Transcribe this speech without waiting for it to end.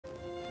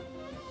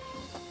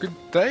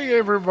Good day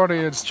everybody,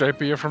 it's JP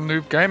here from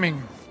Noob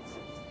Gaming.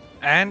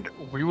 And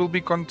we will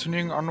be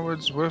continuing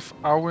onwards with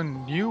our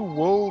New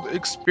World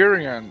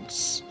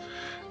experience.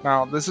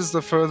 Now, this is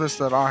the furthest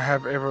that I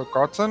have ever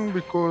gotten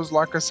because,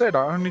 like I said,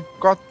 I only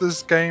got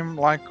this game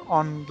like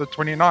on the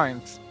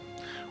 29th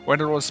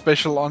when it was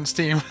special on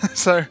Steam.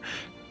 So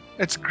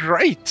it's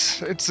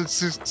great.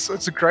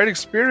 It's a great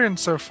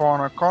experience so far,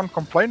 and I can't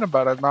complain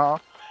about it.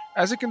 Now,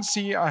 as you can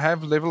see, I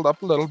have leveled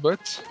up a little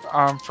bit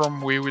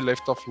from where we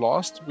left off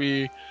last.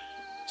 We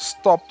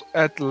stopped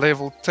at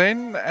level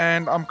 10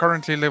 and I'm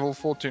currently level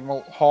 14.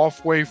 Well,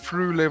 halfway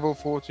through level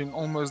 14,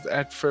 almost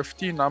at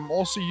 15. I'm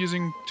also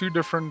using two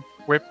different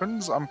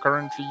weapons. I'm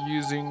currently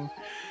using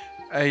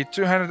a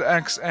two-handed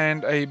axe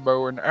and a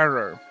bow and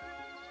arrow.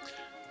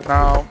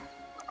 Now,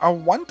 I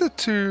wanted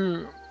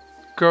to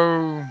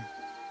go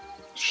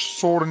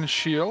sword and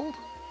shield.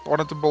 I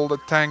wanted to build a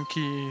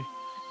tanky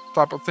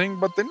type of thing,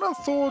 but then I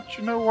thought,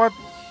 you know what?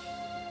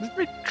 Let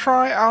me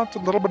try out a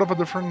little bit of a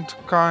different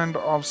kind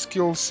of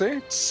skill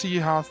set, see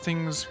how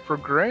things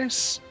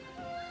progress.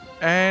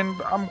 And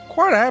I'm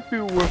quite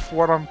happy with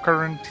what I'm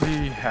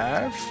currently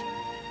have.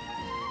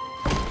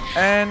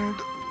 And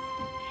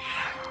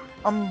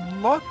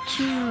I'm not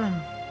too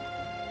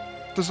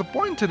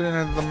disappointed in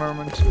it at the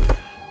moment.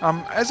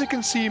 As you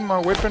can see, my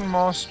weapon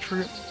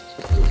mastery...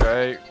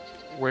 Okay,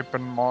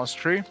 weapon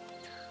mastery.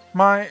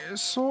 My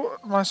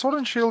sword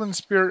and shield and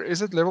spear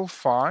is at level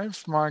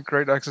 5, my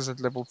great axe is at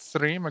level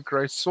 3, my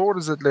great sword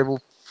is at level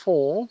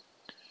 4,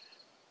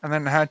 and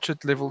then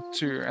hatchet level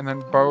 2, and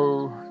then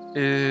bow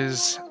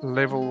is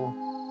level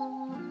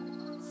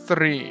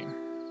 3.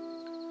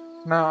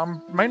 Now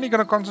I'm mainly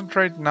going to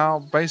concentrate now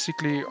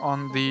basically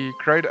on the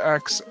great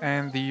axe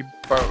and the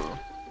bow.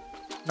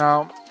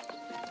 Now,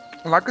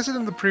 like I said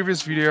in the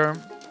previous video,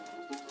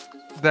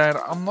 that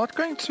I'm not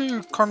going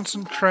to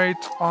concentrate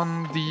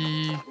on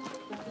the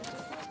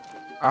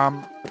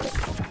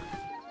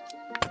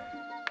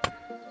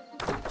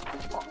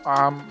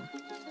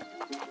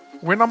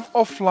when I'm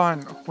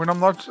offline, when I'm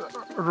not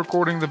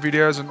recording the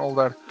videos and all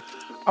that,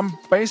 I'm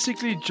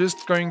basically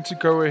just going to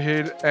go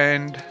ahead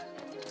and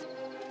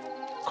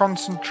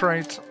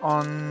concentrate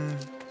on...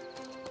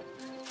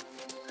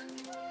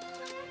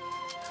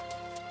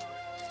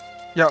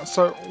 Yeah,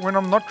 so when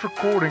I'm not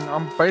recording,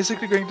 I'm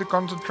basically going to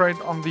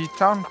concentrate on the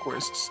town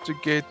quests to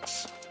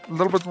get a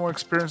little bit more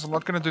experience. I'm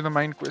not going to do the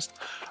main quest.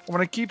 I'm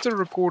going to keep the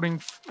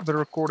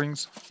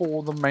recordings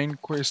for the main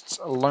quests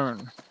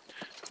alone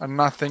and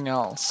nothing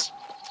else.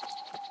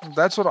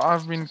 That's what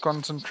I've been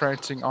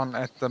concentrating on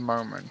at the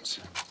moment.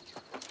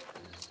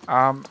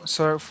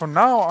 So for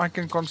now I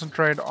can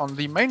concentrate on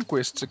the main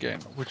quests again,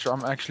 which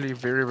I'm actually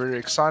very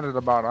excited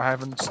about. I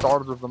haven't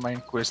started with the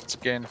main quests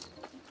again.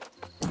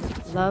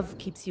 Love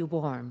keeps you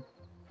warm,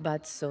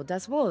 but so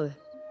does wool.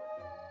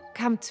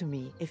 Come to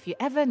me if you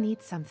ever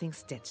need something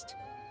stitched.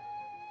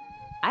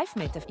 I've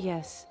made a...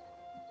 Yes.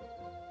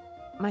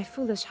 My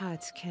foolish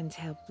heart can't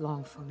help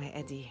long for my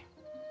Eddie.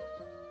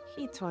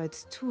 He toiled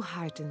too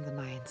hard in the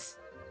mines.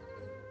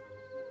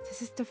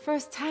 This is the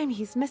first time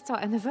he's missed our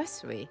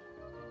anniversary.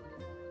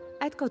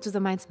 I'd go to the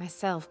mines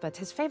myself, but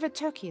his favorite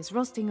turkey is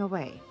roasting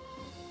away.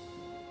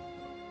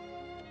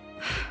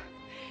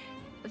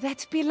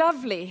 That'd be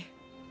lovely.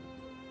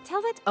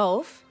 Tell that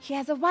oaf he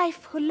has a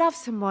wife who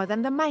loves him more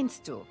than the mines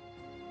do.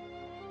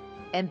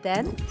 And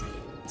then,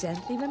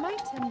 gently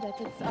remind him that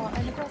it's our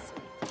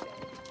anniversary today.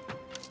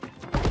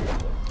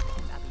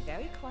 And I'll be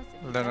very cross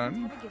if he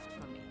doesn't have a gift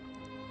from me.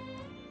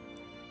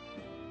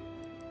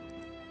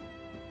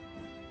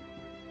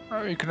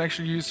 Oh, you can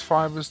actually use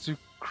fibers to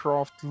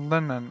craft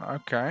linen.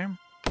 Okay.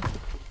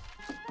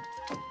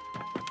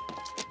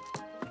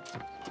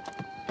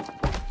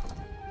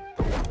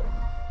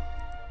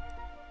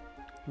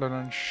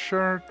 Linen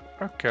shirt.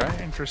 Okay,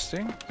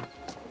 interesting.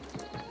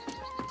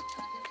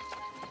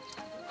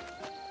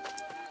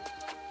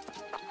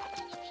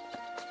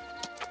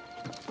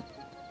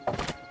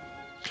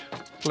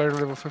 Player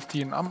level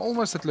 15. I'm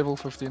almost at level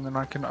 15 and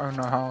I can own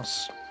a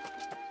house.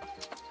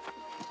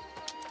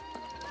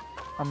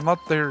 I'm not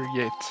there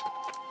yet.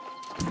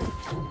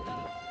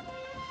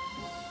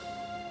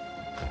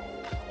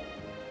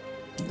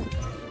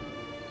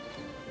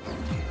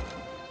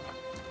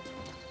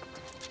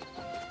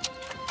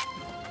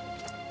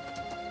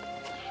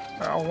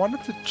 I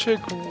wanted to check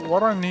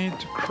what I need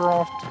to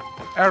craft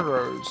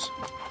arrows.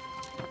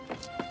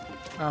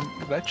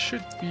 That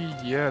should be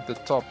here at the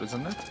top,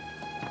 isn't it?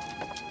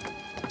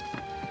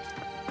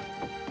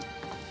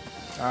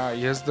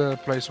 Here's the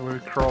place where we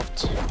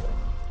craft.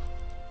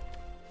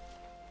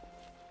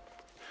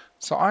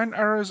 So iron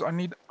arrows, I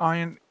need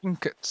iron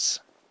ingots.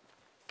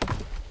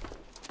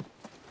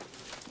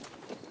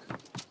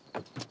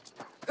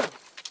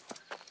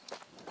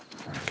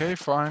 Okay,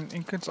 for iron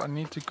ingots, I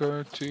need to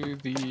go to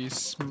the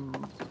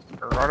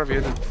right over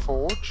here, the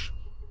forge.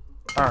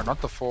 Oh, not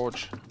the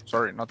forge.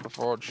 Sorry, not the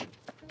forge.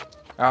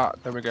 Ah,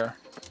 there we go.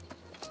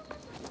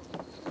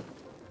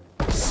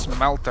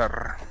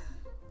 Smelter.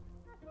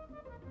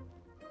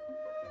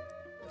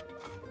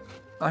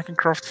 I can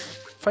craft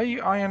Fey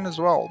iron as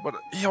well, but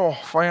yo,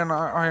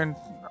 iron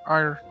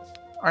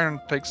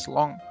takes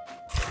long.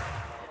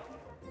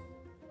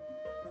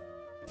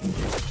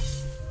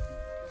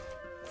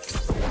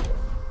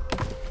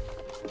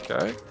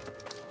 Okay.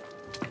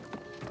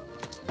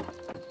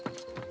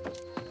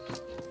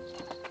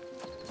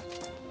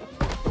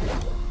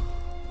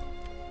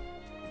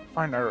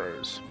 Iron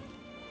arrows.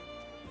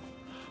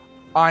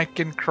 I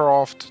can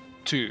craft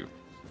 2.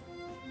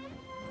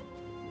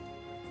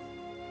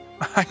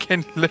 I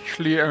can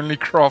literally only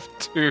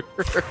craft 2.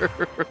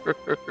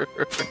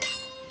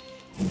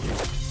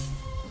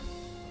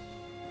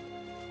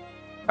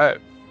 Oh.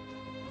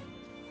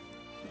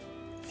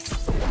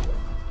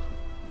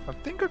 I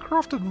think I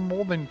crafted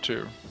more than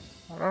 2.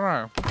 I don't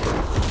know.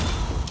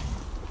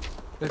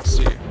 Let's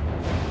see.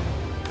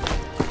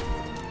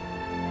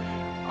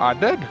 I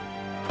did.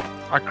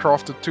 I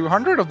crafted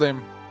 200 of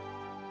them.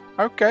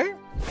 Okay.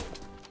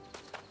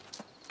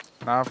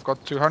 Now I've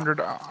got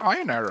 200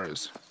 iron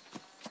arrows.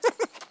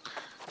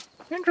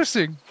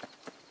 Interesting.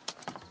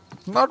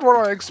 Not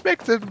what I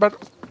expected,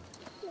 but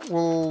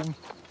we'll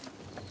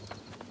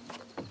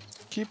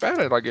keep at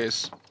it, I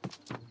guess.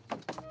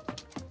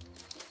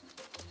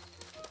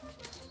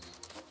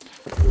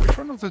 Which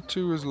one of the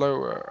two is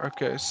lower?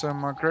 Okay, so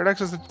my great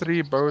axe is at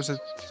 3, bow is at...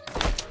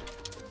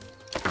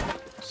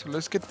 So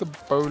let's get the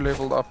bow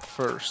leveled up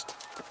first.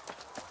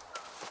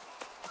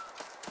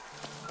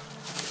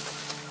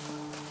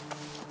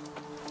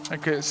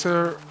 Okay,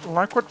 so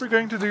like what we're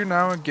going to do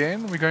now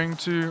again, we're going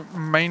to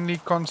mainly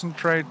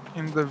concentrate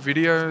in the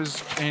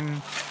videos in...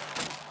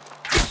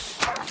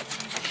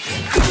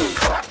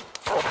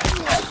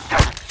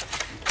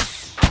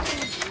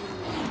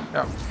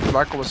 Yeah,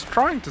 like I was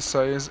trying to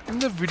say is, in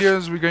the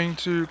videos we're going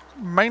to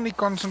mainly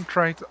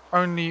concentrate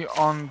only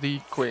on the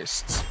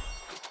quests.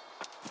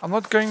 I'm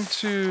not going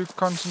to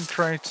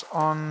concentrate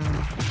on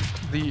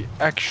the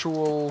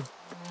actual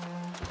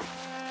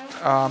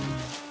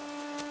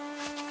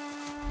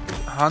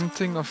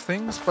hunting of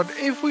things, but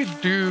if we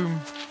do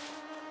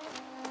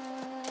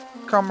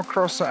come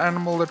across an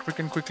animal that we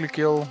can quickly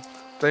kill,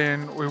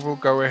 then we will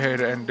go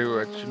ahead and do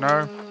it, you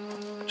know,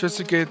 just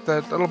to get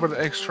that little bit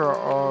extra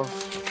of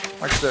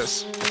like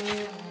this.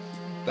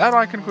 That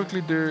I can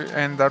quickly do,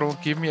 and that will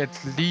give me at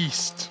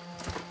least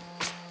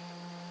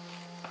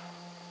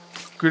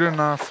good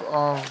enough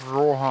of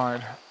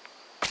rawhide.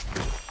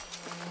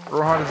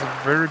 Rawhide is a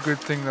very good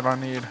thing that I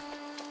need.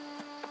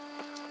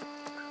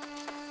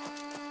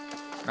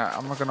 Nah,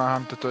 I'm not gonna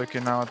hunt the turkey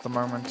now at the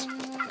moment.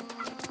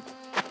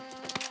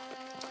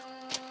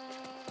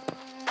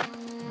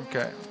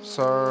 Okay,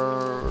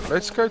 so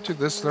let's go to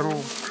this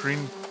little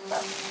green...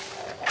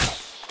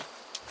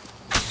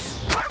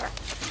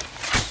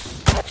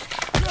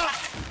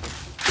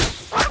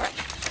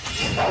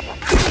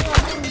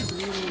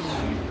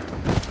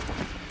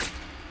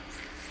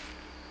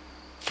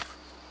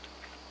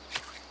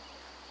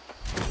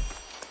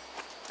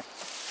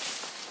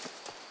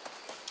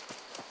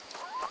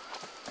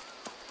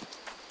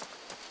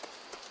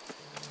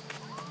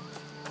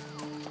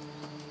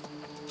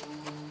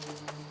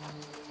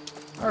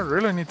 I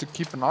really need to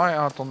keep an eye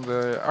out on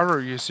the arrow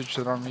usage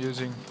that I'm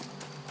using.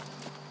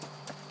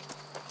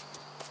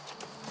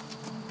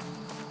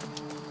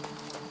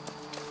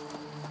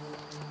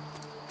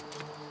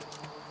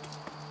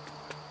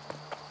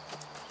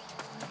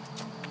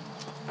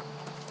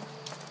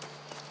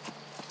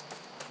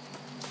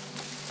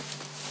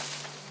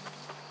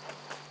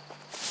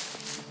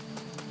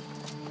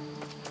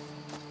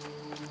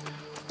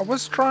 I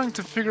was trying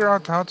to figure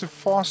out how to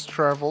fast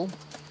travel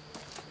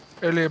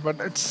earlier, but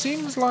it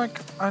seems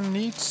like I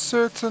need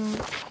certain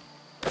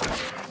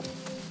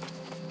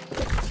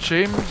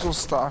gems or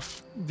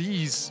stuff.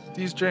 These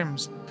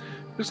gems.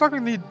 Looks like I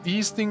need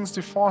these things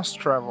to fast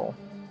travel.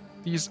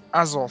 These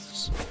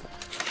Azoths.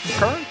 And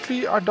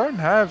currently I don't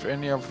have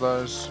any of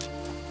those.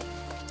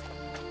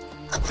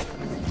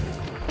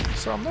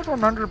 So I'm not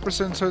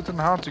 100% certain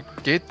how to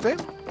get them.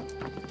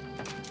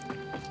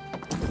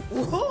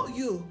 Whoa,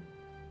 you!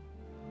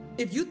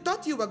 If you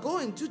thought you were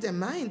going to the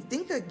mine,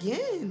 think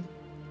again.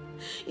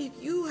 If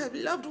you have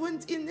loved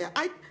ones in there,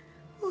 I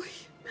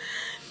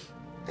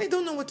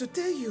don't know what to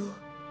tell you.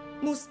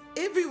 Most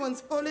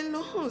everyone's fallen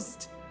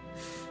lost.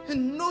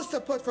 And no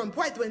support from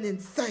White One in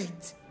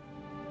sight.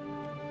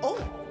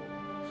 Oh,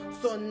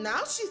 so now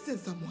she's seen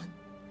someone.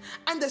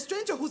 And the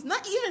stranger who's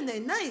not here in the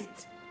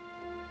night.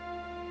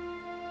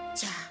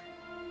 Cha.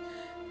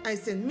 I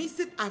sent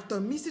missive after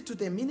missive to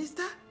the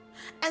minister.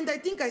 And I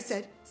think I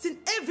said, send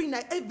every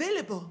night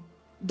available.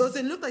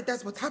 Doesn't look like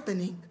that's what's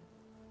happening.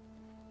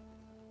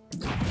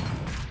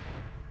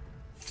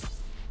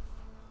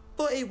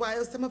 For a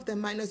while, some of the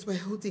miners were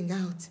holding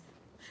out,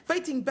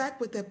 fighting back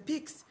with their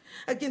picks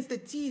against the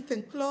teeth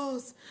and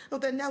claws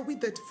of their now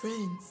withered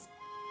friends.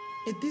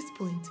 At this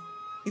point,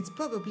 it's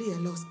probably a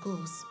lost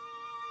cause.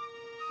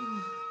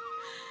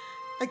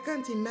 I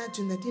can't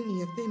imagine that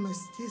any of them are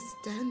still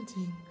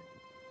standing.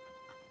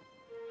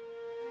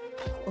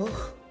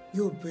 Oh,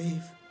 you're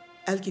brave.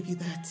 I'll give you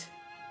that.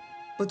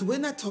 But we're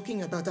not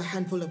talking about a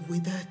handful of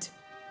withered.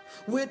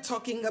 We're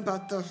talking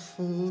about the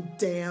whole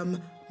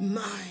damn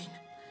mine.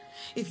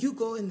 If you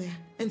go in there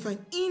and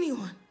find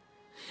anyone,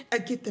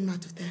 get them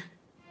out of there.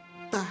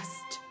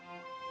 Fast.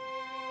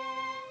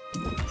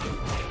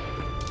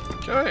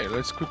 Okay,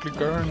 let's quickly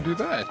go and do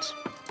that.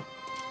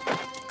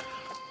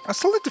 I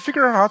still need to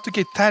figure out how to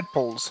get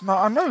tadpoles. Now,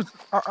 I know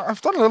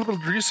I've done a little bit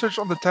of research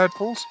on the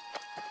tadpoles.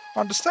 I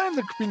understand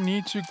that we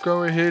need to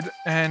go ahead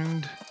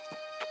and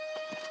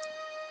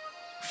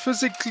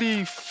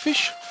physically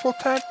fish for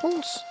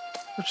tadpoles,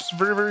 which is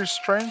very, very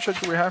strange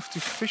that we have to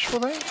fish for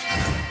them.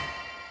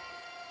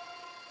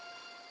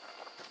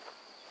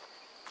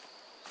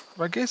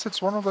 But I guess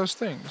it's one of those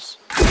things.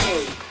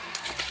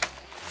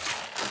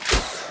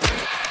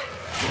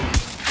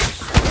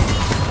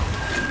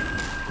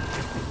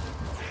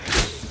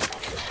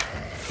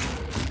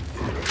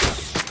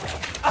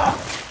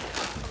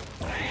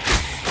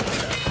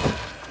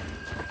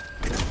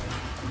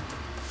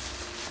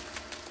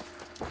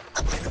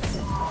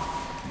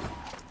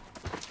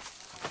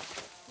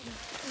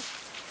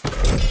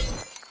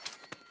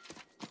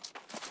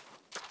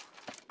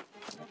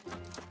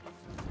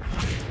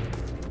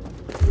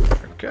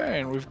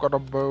 Okay, and we've got a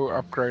bow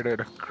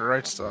upgraded.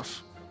 Great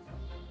stuff.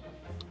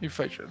 You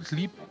feature.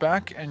 Leap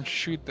back and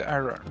shoot the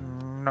arrow.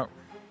 No.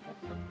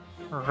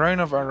 Rain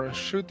of arrows.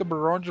 Shoot the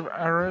barrage of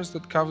arrows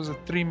that covers a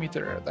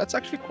 3-meter area. That's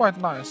actually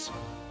quite nice.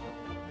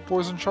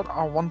 Poison shot.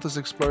 I want this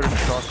exploding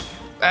shot.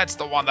 That's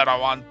the one that I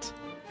want.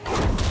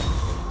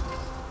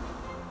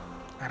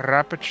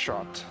 Rapid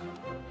shot.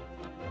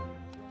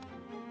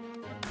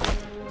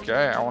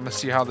 Okay, I want to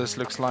see how this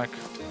looks like.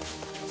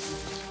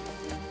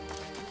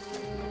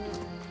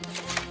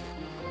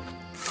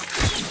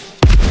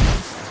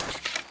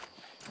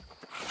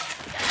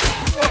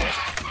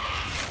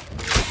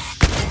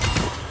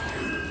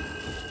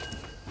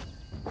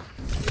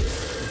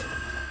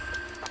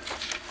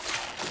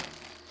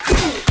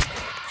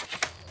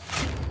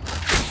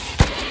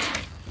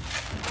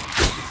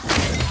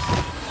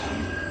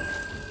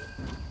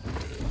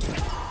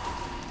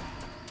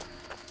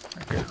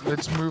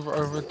 Let's move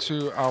over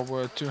to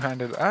our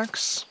two-handed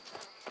axe.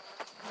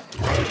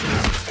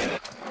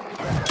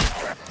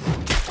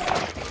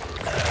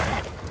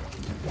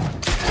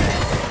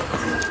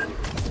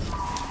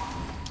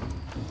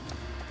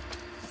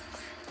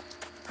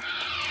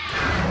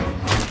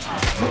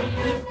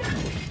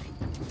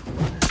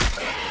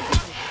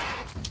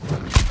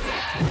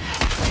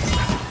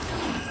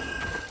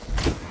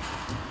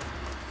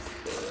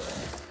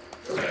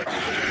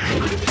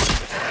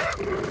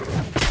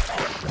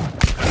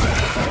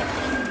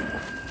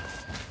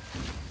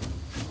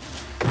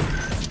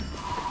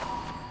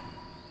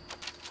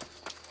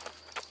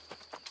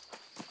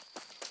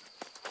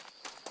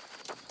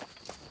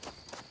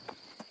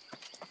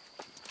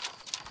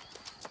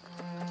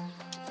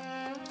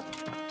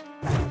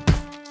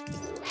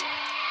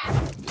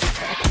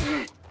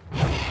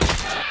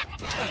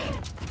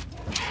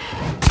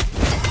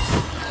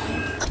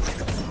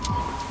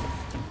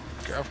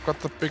 I've got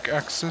the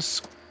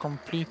pickaxes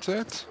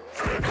completed.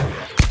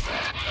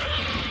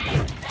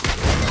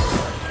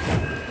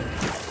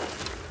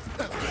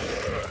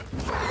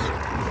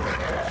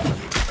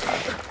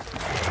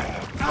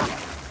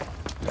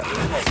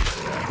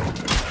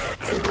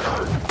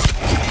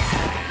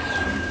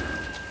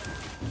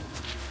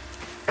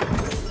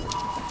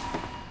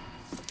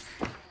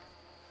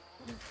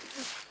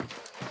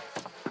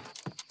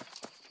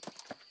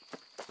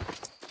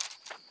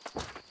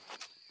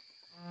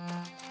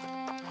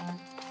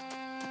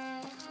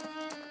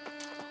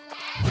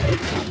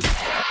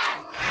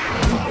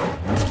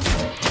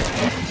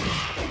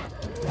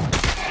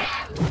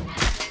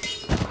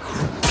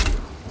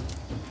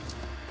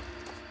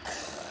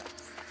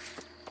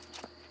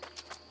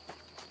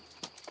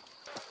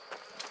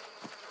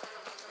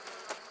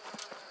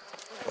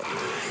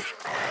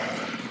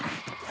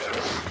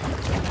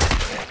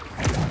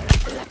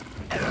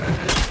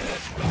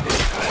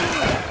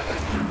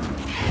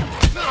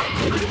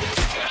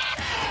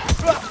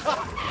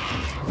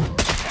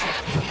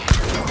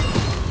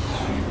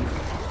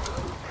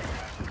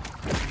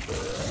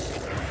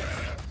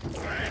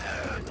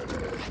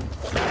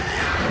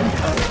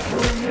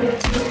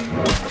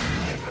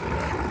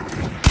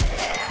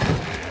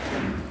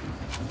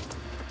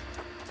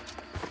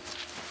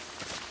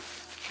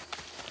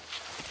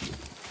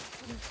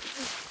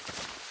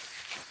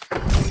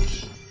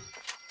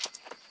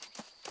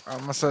 I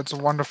must say it's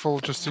wonderful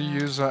just to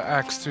use an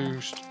axe to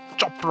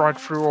chop right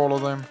through all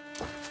of them.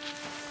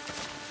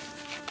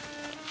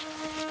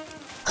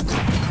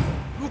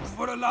 Look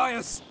for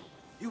Elias!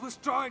 He was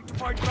trying to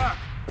fight back.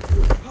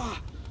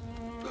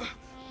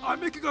 I'm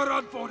making a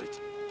run for it.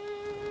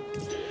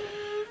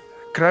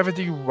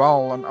 Gravity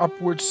Well, an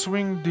upward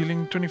swing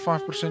dealing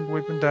 25%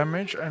 weapon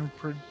damage and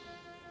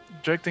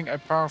projecting a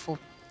powerful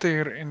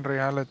tear in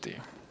reality.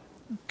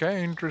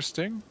 Okay,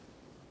 interesting.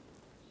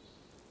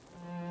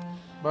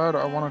 But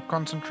I want to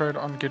concentrate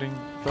on getting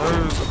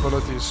those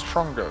abilities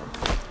stronger.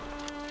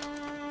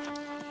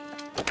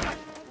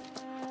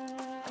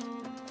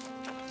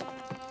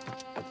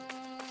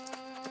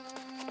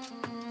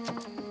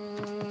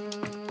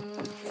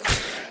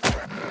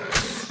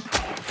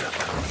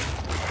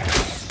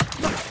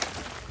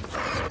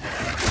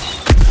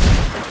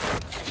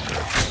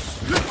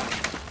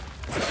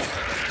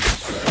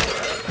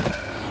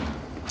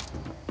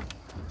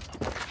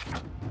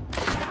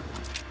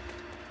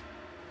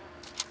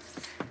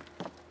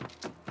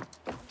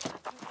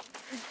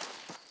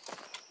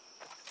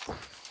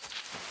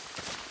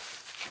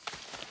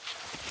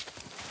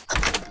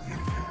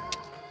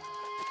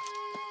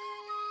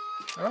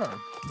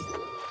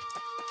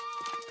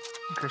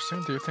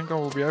 interesting. Do you think I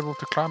will be able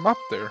to climb up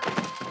there?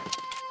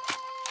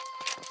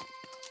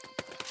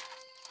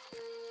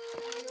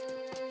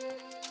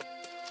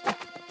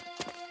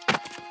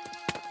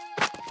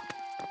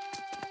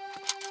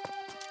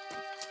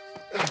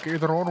 Okay,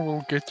 either or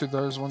we'll get to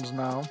those ones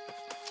now.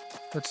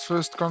 Let's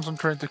first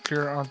concentrate to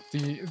clear out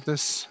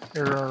this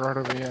area right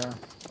over here.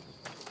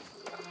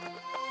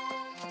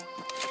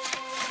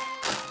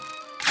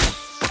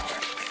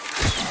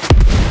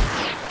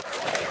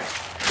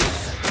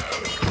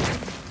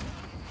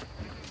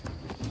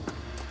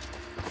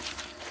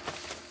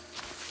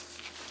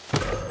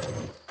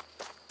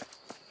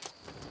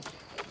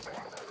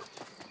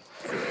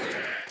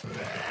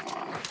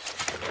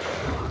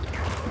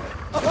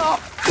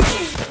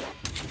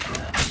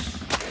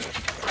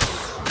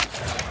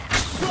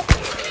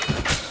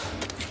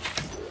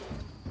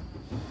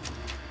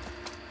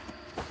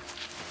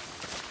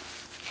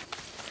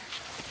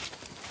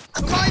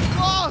 My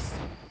boss!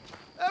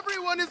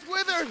 Everyone is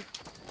withered!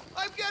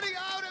 I'm getting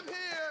out of here!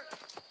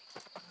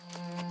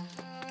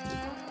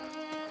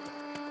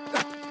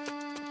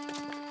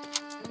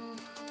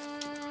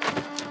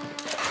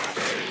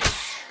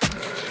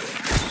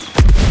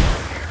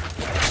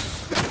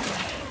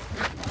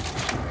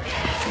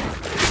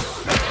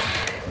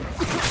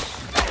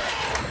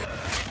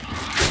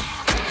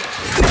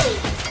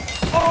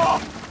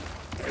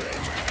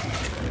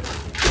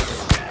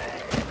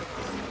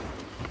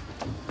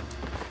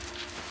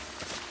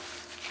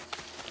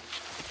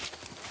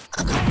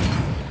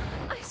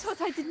 I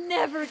thought I'd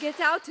never get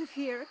out of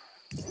here.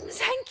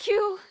 Thank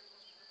you.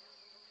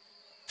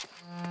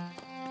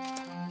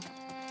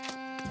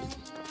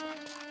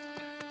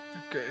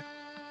 Okay.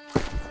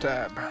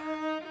 Tab.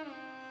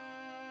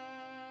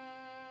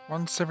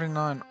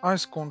 179.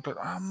 Ice gauntlet.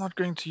 I'm not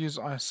going to use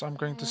ice. I'm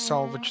going to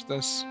salvage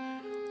this.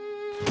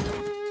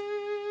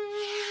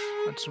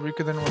 It's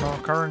weaker than what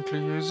I'm currently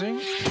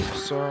using.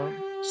 So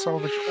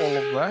salvage all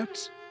of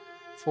that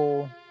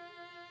for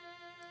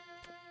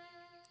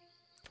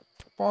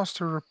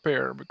faster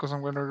repair, because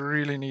I'm going to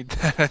really need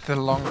that at the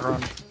long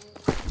run.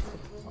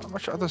 How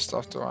much other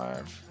stuff do I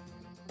have?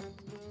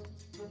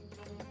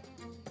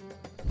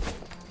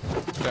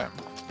 Damn.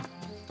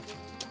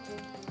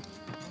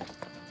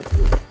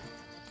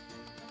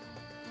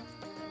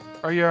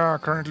 Oh yeah,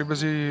 currently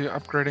busy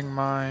upgrading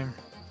my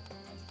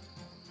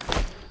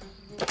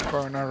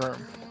bow and arrow.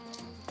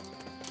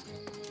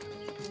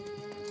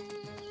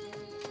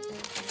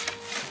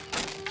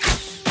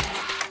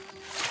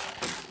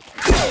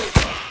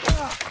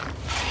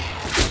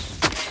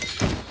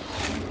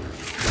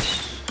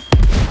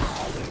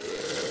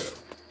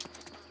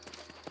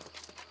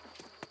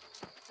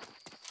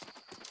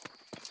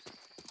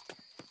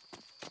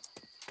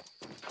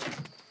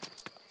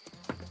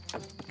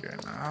 Okay,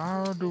 now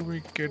how do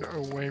we get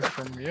away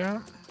from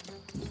here?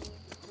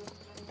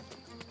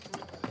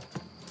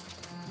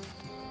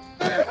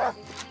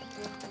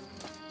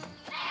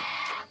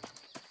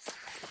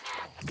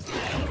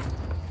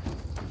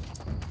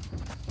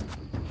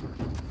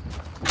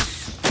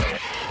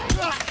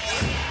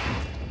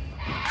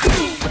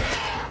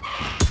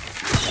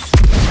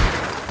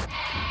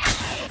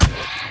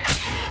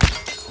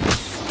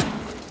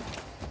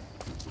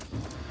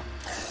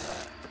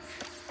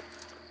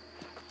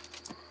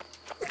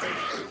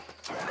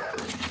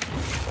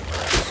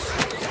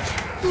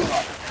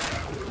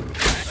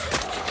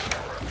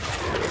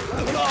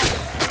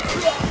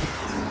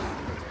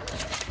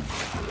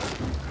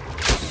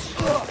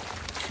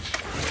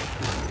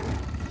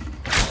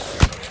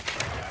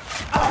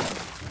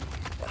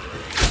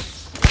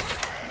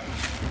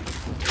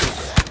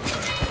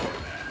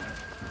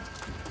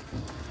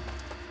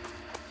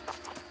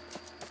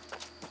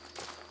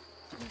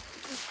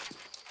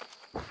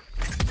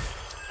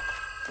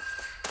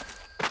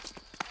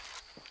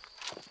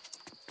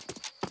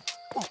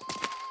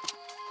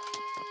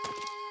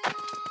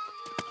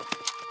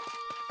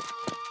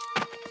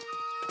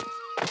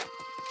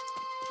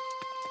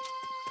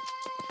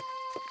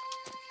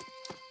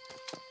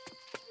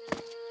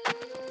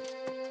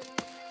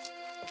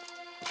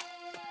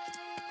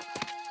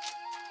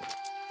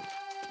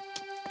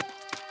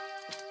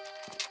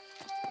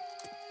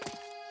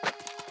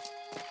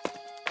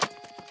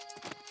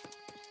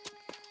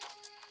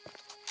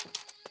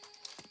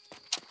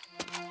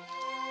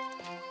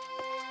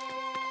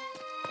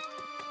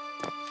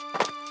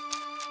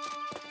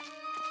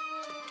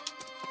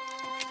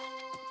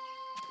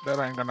 That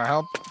ain't gonna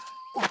help.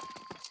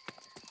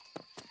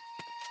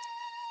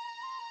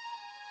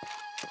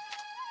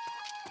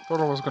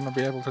 Thought I was gonna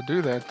be able to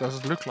do that,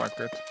 doesn't look like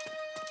it.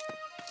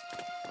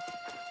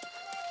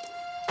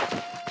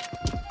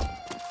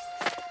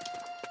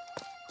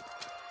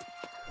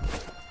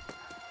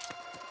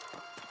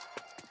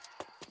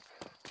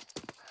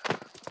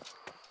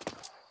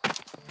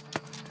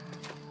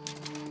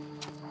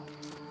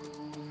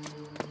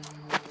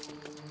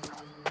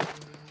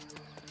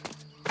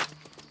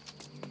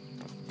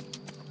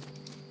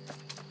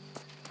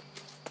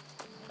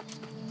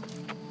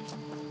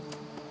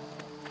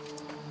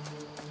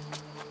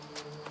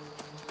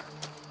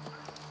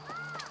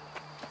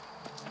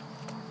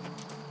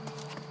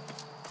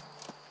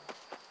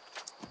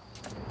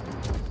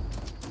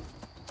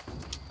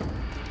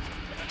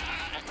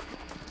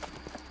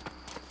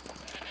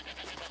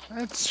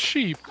 It's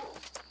sheep.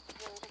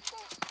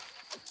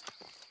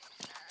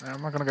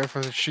 I'm not gonna go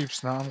for the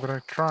sheeps now. I'm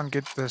gonna try and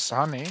get this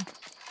honey,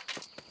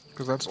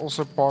 because that's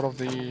also part of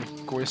the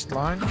quest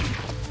line.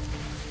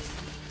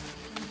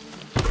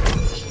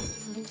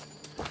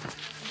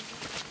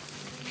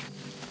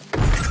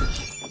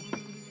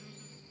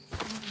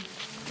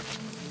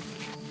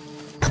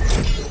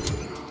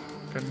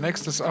 Okay,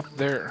 next is up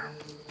there.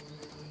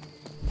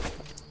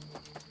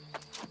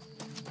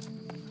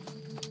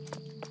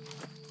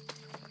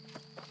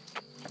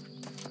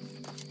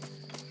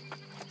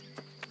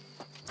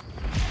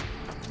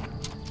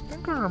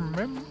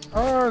 Remember?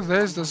 Oh,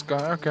 there's this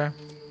guy. Okay.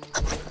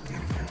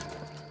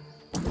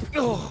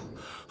 Oh,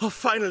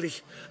 finally,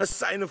 a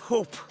sign of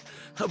hope.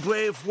 A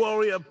brave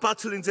warrior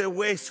battling their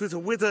way through the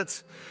withered.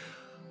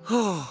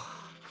 Oh,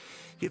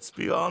 it's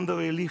beyond a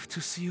relief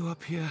to see you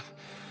up here.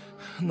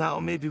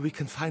 Now maybe we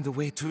can find a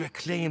way to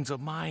reclaim the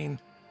mine.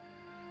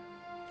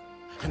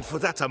 And for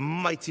that I'm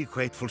mighty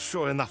grateful,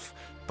 sure enough.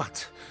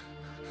 But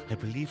I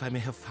believe I may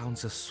have found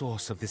the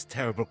source of this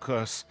terrible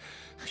curse.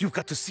 You've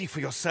got to see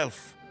for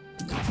yourself.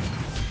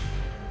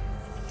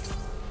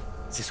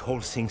 This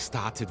whole thing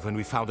started when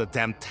we found a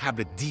damn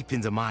tablet deep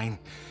in the mine.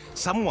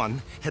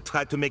 Someone had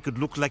tried to make it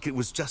look like it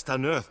was just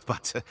unearthed,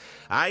 but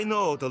I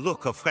know the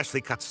look of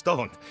freshly cut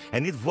stone,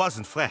 and it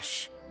wasn't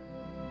fresh.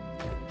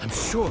 I'm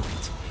sure of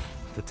it.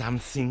 The damn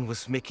thing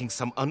was making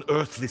some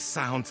unearthly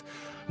sound.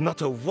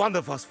 Not a one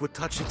of us would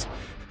touch it.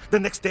 The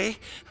next day,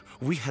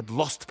 we had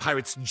lost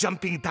pirates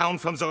jumping down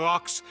from the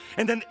rocks,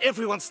 and then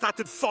everyone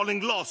started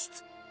falling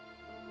lost.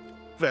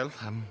 Well,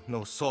 I'm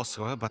no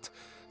sorcerer, but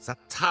that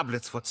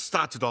tablet's what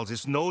started all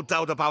this, no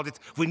doubt about it.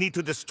 We need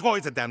to destroy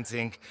the damn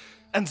thing.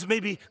 And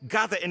maybe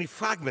gather any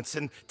fragments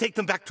and take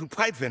them back to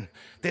Prydwen.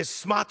 There's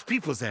smart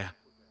people there.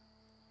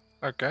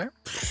 Okay.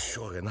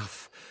 Sure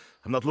enough.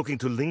 I'm not looking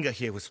to linger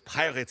here with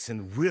pirates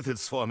and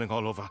wizards swarming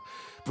all over.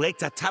 Break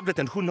that tablet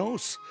and who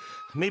knows?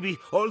 Maybe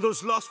all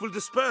those lost will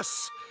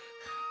disperse.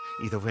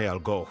 Either way I'll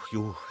go.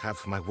 You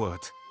have my word.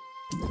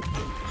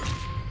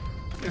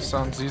 This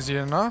sounds easy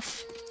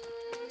enough.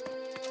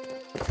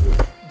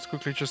 Let's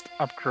quickly just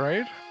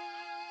upgrade.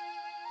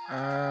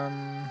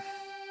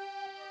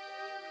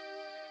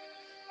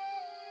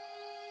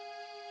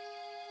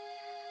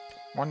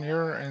 1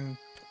 year and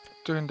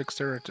 2 in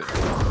dexterity.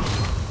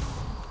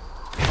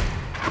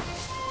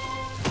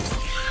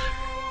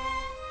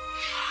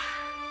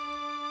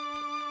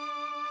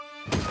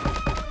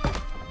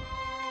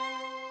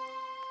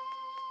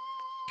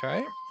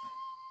 Okay.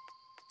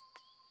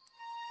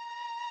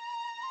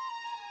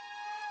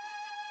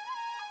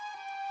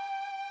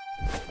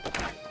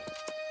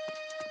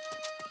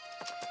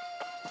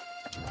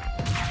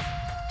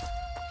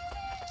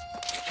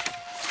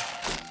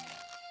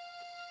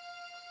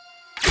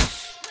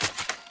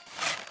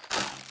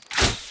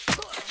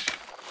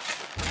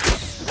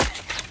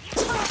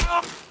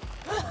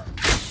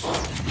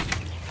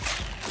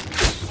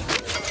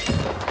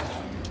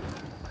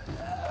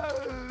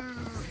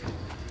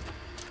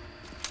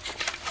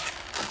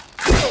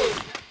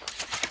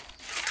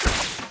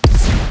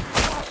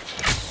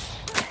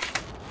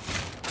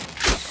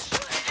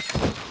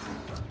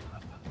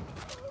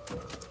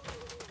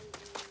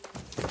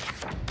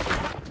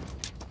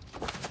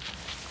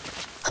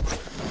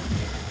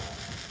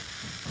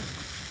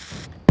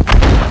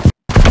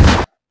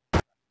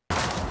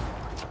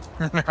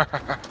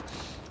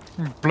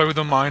 Blow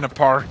the mine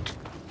apart.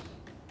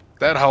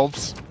 That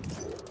helps.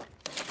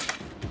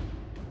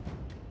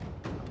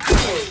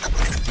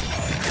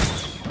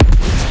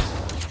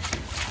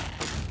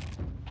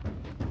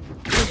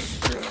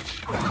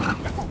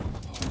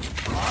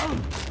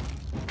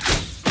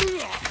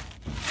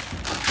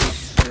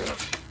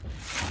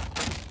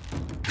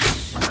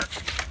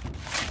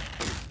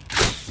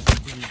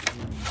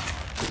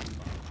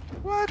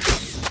 What?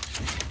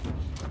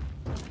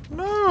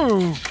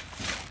 No!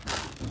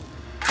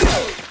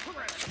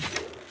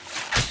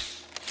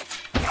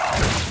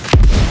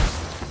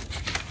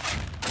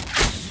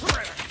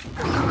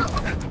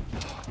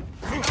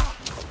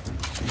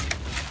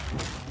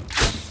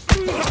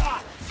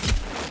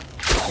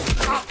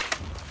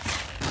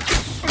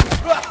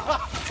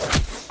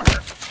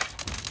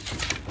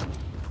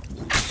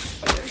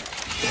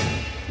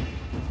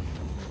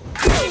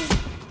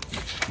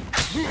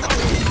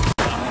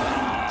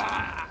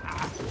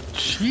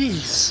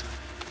 Jeez.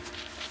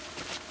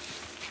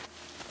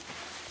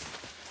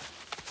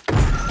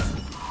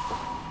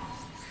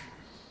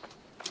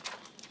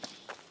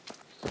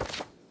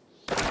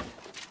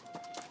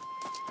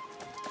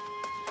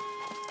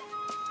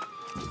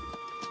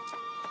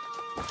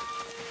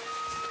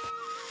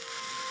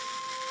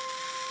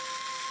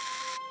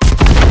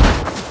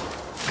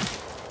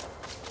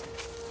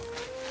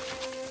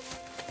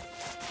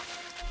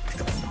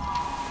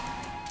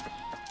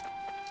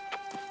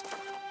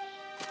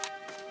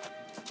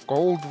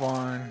 Gold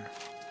wine.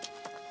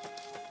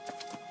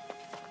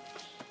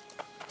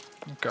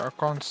 Okay, I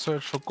can't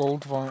search for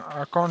gold vine.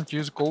 I can't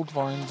use gold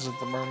vines at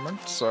the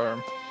moment,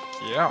 so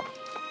yeah.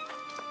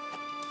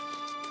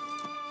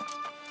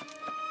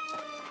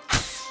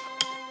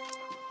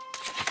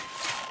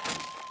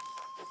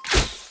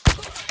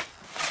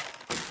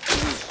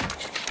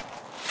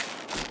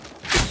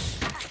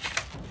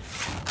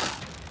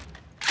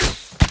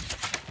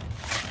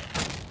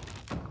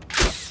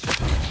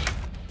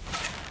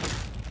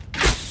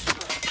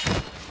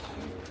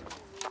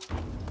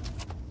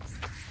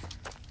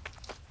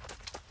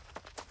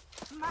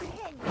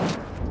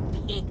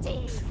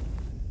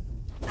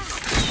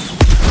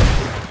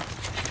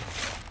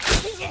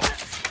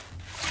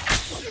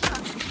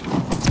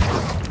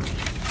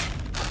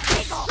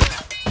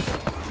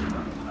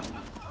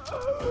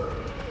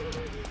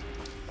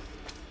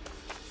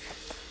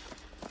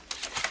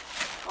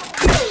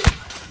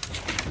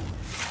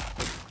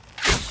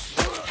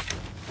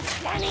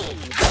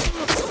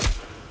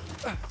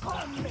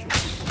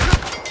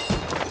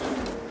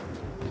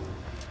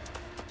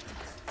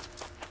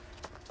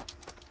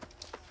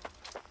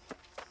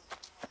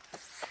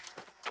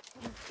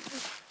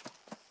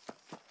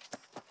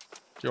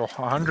 Your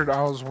 100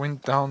 hours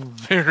went down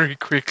very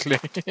quickly.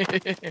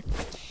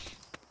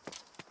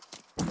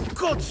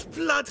 God's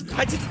blood!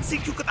 I didn't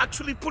think you could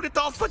actually pull it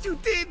off, but you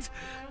did!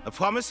 A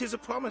promise is a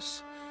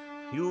promise.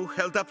 You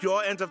held up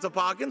your end of the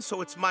bargain, so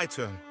it's my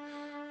turn.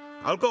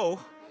 I'll go,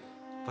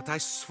 but I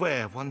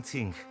swear one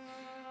thing.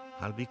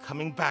 I'll be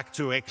coming back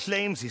to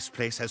reclaim this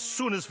place as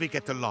soon as we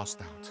get the Lost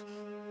out.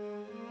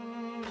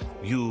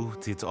 You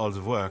did all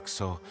the work,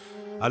 so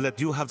I'll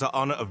let you have the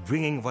honor of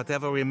bringing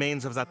whatever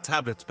remains of that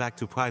tablet back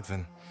to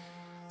Prydwen.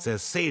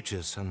 There's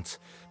sages and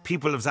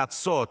people of that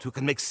sort who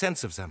can make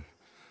sense of them.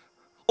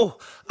 Oh,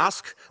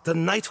 ask the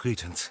Night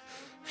Regent.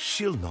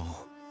 She'll know.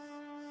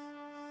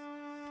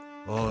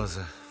 Oh,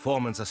 the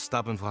foreman's a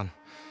stubborn one.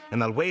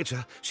 And I'll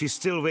wager she's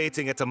still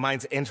waiting at the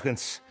mine's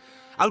entrance.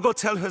 I'll go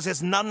tell her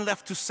there's none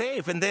left to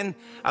save, and then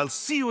I'll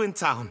see you in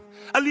town.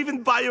 I'll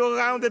even buy you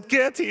around at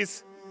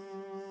Gertie's.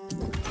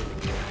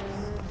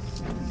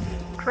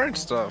 Great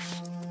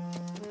stuff.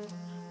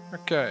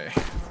 Okay.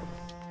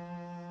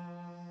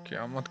 Okay,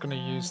 I'm not gonna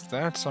use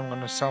that, so I'm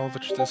gonna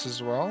salvage this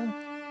as well.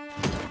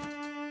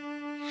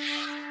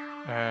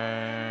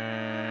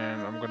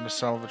 And I'm gonna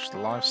salvage the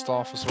life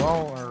staff as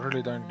well. I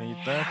really don't need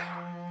that.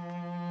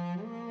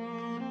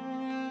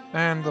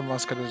 And the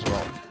musket as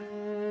well.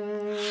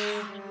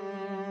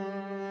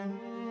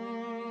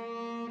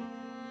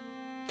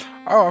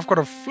 Oh, I've got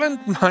a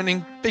flint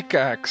mining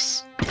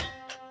pickaxe.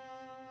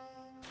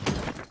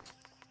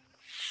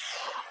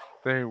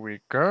 There we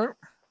go.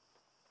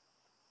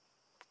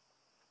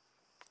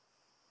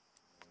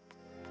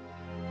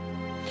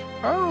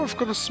 Oh, I've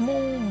got a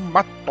small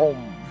mud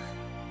bomb.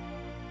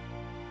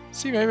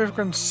 See, maybe we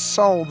can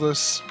sell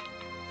this.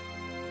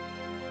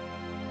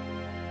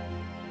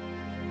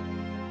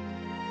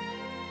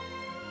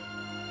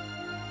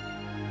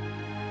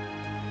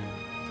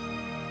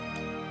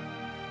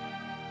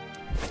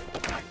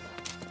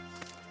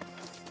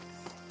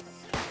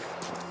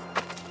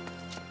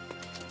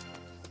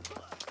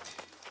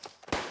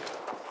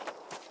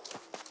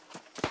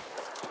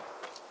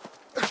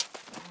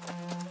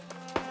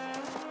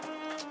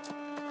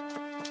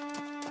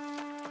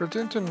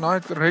 Return to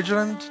Night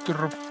Regiment to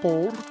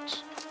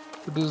report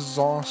the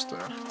disaster.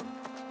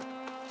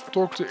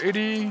 Talk to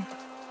Eddie,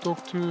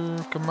 talk to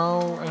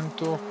Kamal, and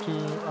talk to...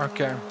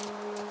 Okay.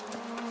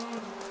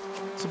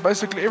 So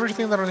basically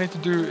everything that I need to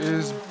do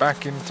is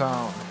back in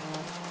town.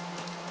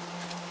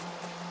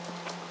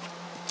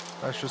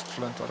 That's just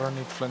flint. I don't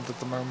need flint at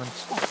the moment.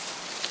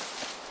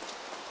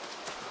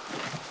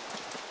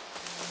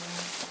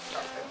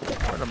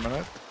 Wait a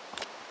minute.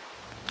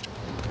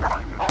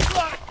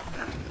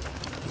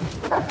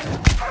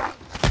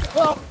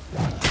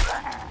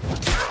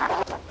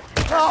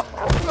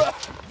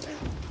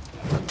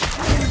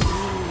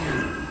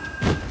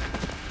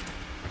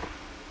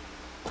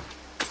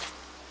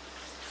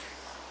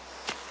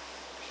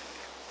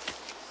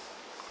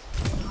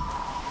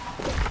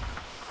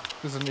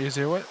 There's an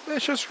easier way.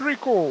 Let's just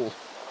recall.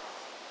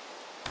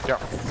 Yeah,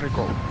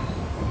 recall.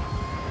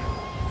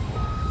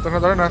 Then I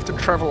don't have to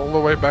travel all the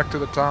way back to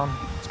the town.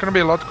 It's gonna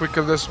be a lot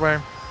quicker this way.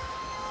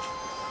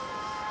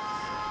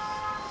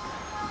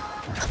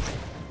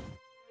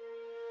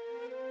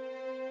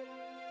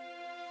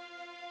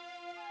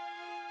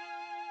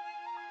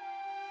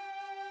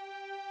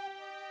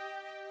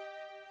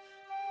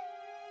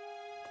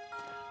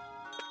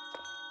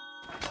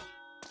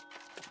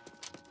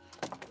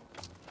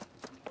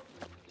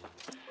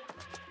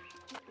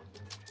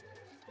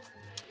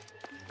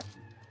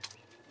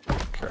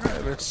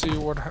 Let's see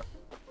what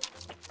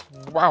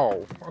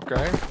wow,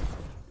 okay.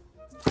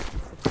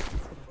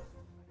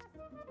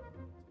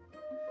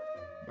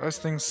 Those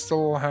things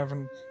still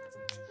haven't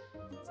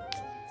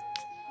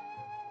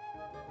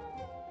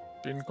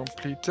been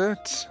completed.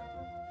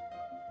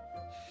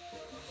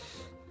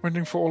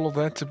 Waiting for all of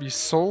that to be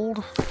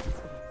sold.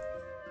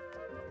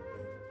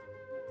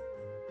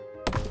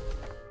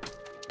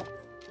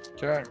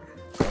 Okay,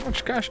 how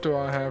much cash do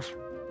I have?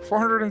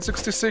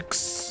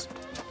 466.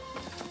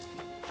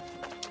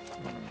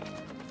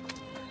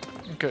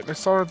 Okay,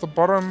 let's start at the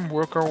bottom,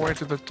 work our way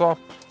to the top,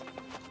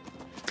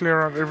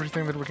 clear out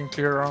everything that we can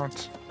clear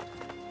out.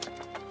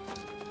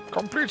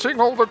 Completing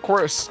all the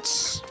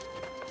quests!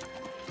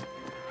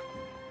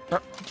 Ah,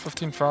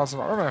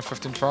 15,000, I don't have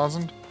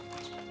 15,000.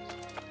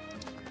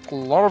 A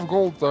lot of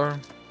gold though.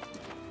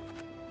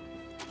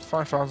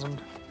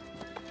 5,000.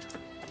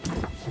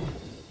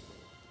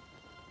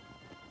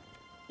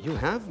 You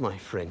have my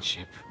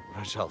friendship,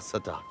 Rajal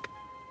Sadak.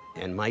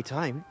 And my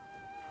time.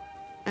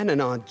 And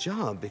an odd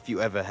job if you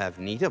ever have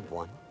need of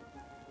one.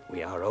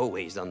 We are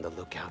always on the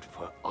lookout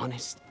for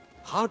honest,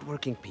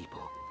 hard-working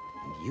people.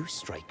 And you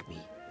strike me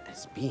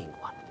as being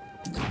one.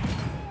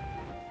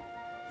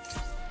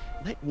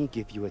 Let me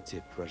give you a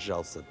tip,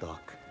 Rajal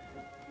Sadak.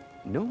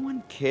 No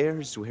one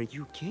cares where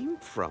you came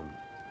from.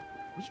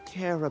 We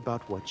care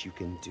about what you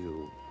can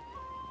do.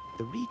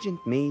 The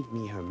Regent made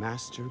me her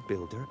master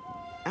builder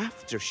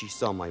after she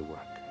saw my work.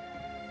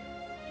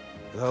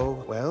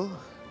 Though, well,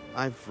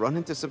 I've run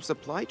into some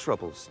supply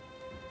troubles.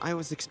 I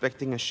was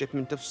expecting a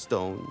shipment of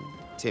stone,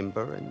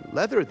 timber, and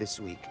leather this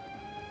week.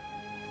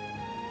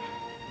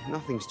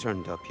 Nothing's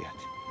turned up yet.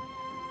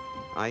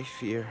 I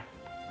fear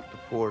the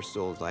poor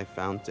souls I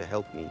found to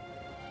help me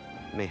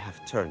may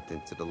have turned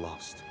into the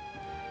lost.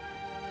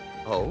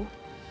 Oh?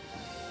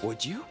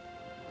 Would you?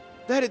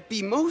 That'd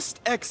be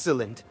most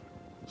excellent!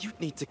 You'd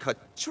need to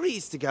cut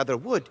trees to gather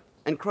wood,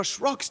 and crush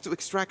rocks to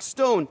extract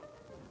stone.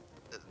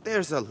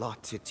 There's a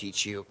lot to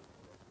teach you.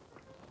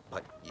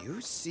 But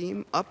you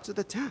seem up to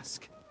the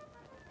task.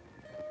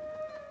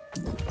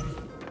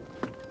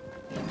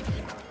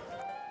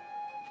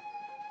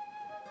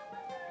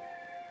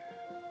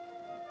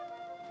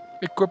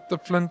 Equip the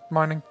flint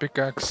mining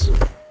pickaxe.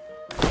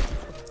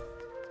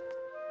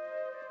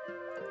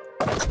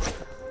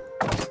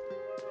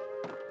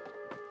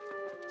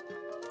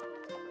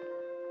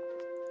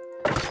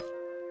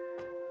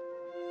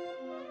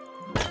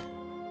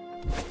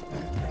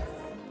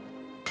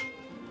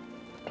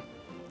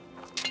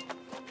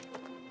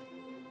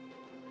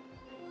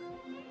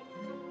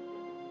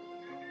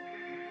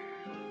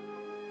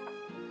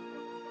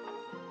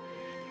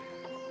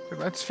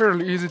 That's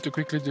fairly easy to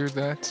quickly do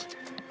that.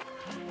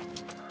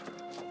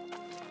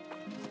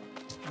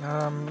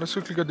 Let's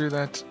quickly go do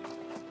that.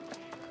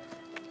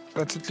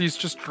 That's at least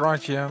just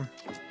right here.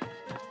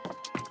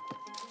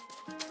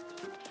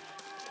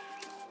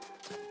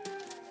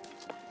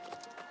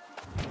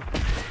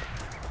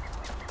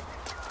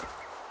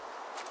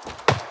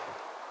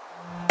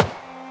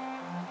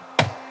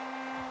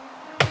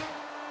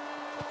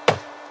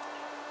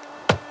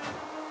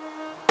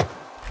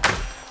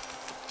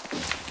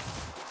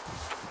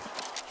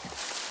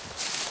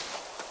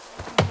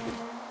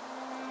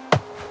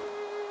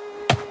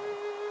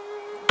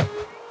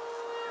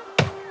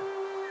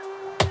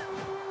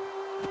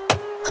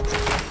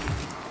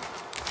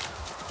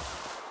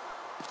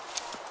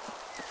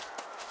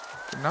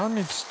 Now I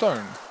need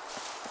stone.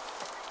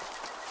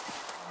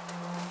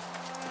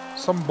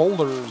 Some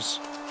boulders.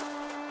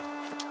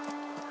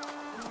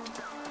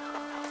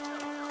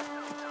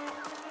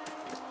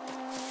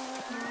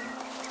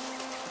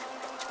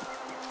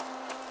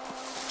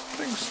 I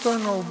think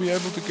stone I'll be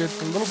able to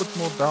get a little bit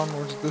more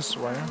downwards this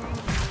way.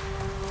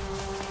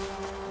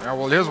 Yeah,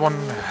 well, here's one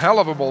hell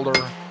of a boulder.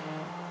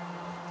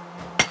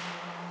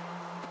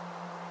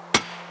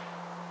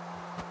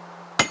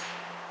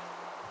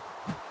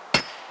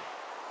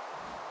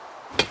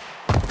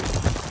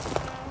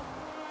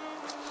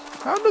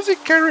 How does he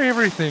carry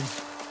everything?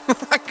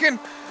 I can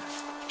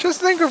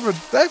just think of it.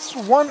 That's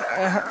one.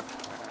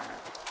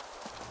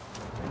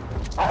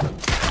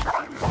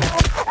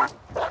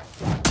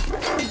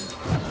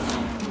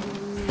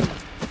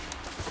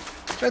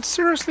 That's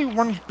seriously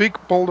one big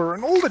boulder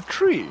and all the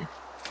tree.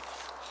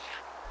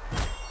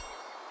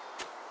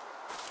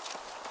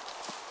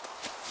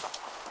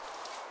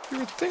 You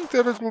would think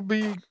that it will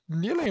be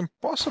nearly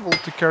impossible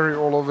to carry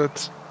all of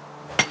it.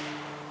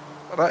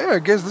 But I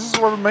guess this is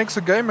what makes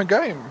a game a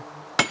game.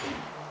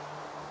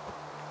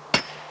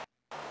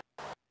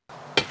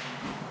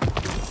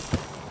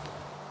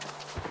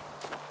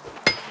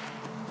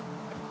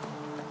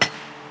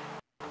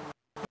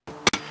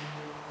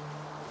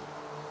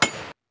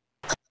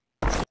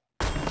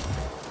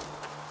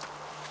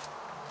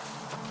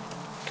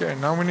 Okay,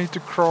 now we need to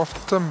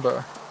craft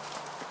timber.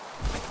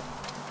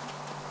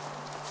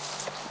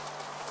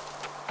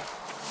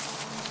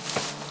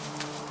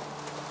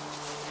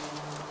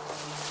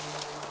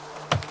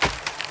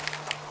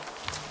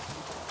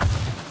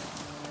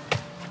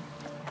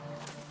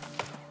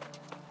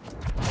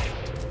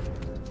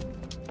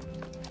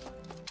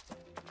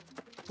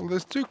 Well,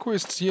 there's two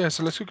quests here,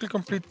 so let's quickly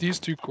complete these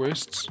two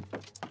quests.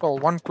 Well,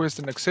 one quest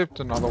and accept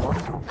another one.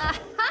 Aha!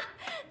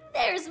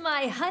 There's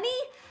my honey!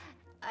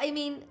 I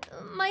mean,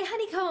 my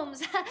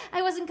honeycombs.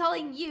 I wasn't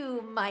calling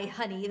you my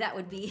honey. That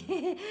would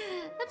be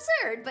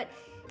absurd, but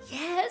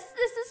yes,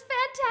 this is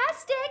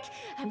fantastic.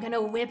 I'm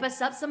gonna whip us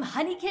up some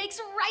honey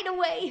cakes right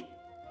away.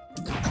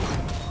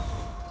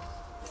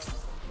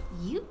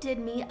 You did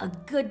me a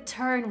good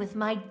turn with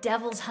my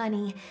devil's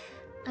honey.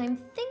 I'm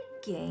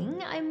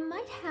thinking I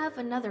might have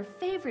another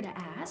favor to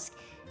ask,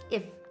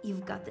 if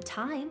you've got the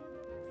time.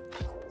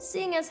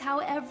 Seeing as how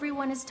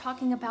everyone is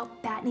talking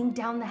about battening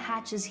down the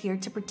hatches here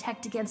to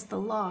protect against the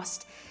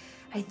lost,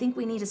 I think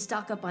we need to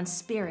stock up on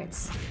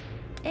spirits.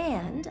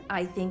 And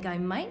I think I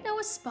might know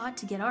a spot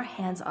to get our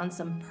hands on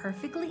some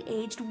perfectly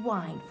aged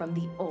wine from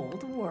the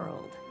old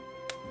world.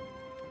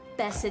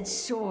 Bessage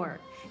Shore.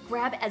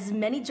 Grab as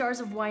many jars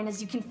of wine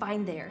as you can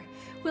find there.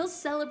 We'll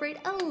celebrate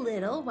a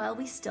little while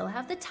we still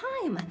have the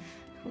time.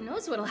 Who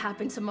knows what'll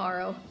happen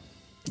tomorrow?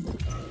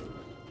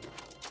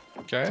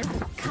 Okay.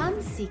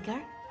 Come, Seeker.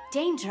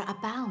 Danger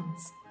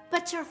abounds,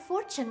 but your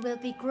fortune will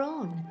be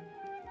grown.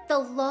 The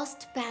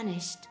lost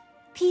banished,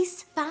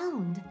 peace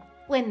found,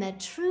 when the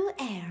true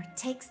heir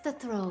takes the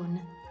throne.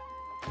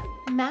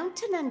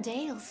 Mountain and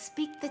dale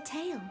speak the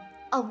tale,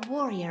 a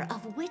warrior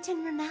of wit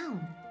and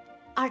renown.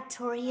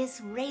 Artorius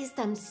raised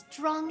them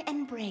strong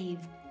and brave,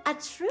 a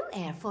true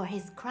heir for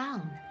his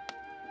crown.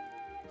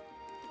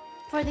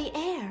 For the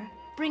heir,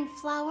 bring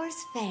flowers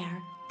fair,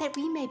 that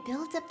we may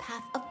build a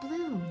path of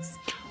blooms.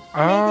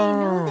 May they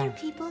know their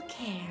people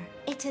care,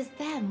 it is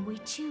them we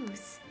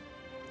choose.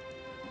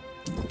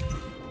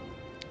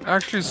 I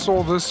actually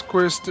saw this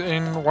quest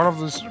in one of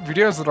the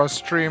videos that I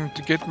streamed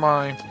to get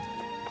my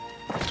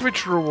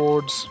Twitch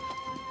rewards.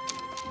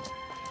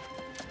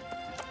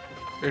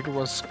 It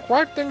was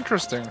quite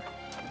interesting.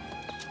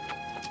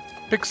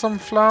 Pick some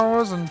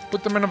flowers and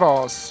put them in a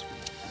vase.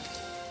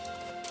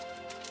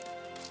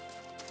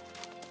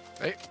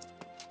 Hey,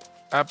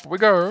 up we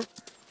go.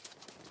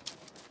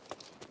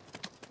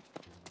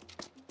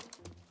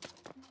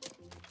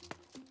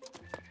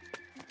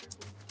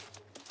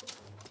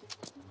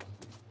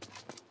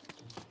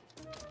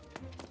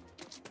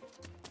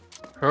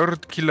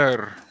 Herd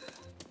killer.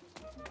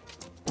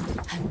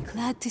 I'm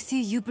glad to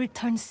see you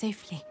return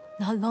safely.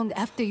 Not long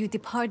after you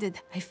departed,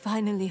 I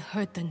finally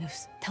heard the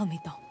news. Tell me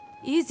though,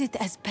 is it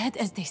as bad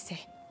as they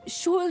say?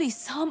 Surely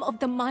some of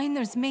the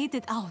miners made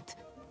it out.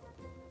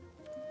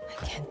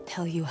 I can't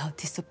tell you how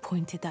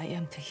disappointed I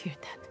am to hear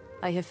that.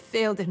 I have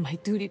failed in my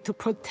duty to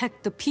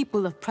protect the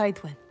people of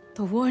Pridewind.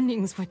 The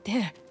warnings were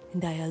there,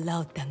 and I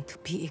allowed them to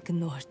be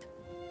ignored.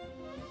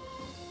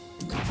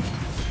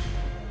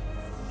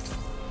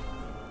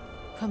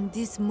 From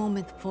this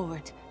moment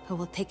forward, I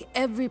will take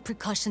every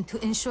precaution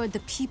to ensure the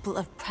people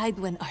of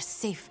Pridewind are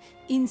safe,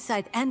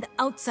 inside and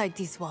outside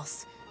these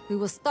walls. We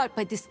will start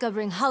by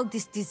discovering how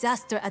this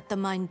disaster at the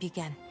mine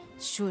began.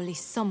 Surely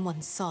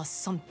someone saw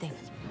something.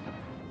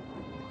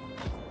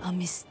 A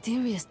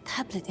mysterious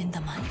tablet in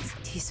the mines.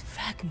 These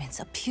fragments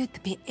appear to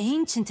be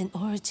ancient in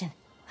origin.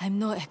 I'm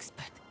no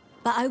expert,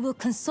 but I will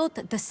consult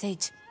the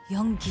sage,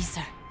 young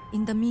Geezer.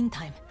 In the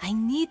meantime, I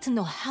need to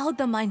know how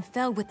the mine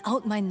fell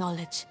without my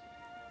knowledge.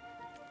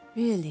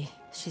 Really?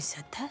 She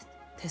said that?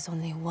 There's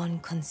only one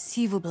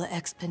conceivable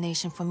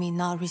explanation for me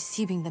not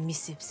receiving the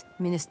missives.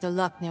 Minister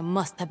Lochner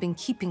must have been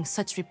keeping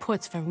such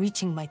reports from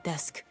reaching my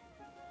desk.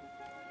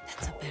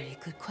 That's a very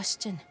good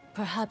question.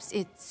 Perhaps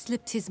it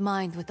slipped his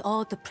mind with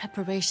all the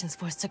preparations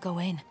for Sir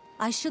Gawain.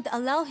 I should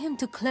allow him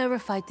to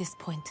clarify this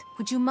point.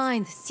 Would you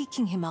mind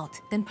seeking him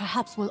out? Then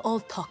perhaps we'll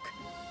all talk.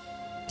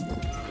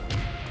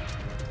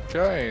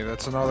 Okay,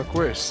 that's another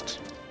quest.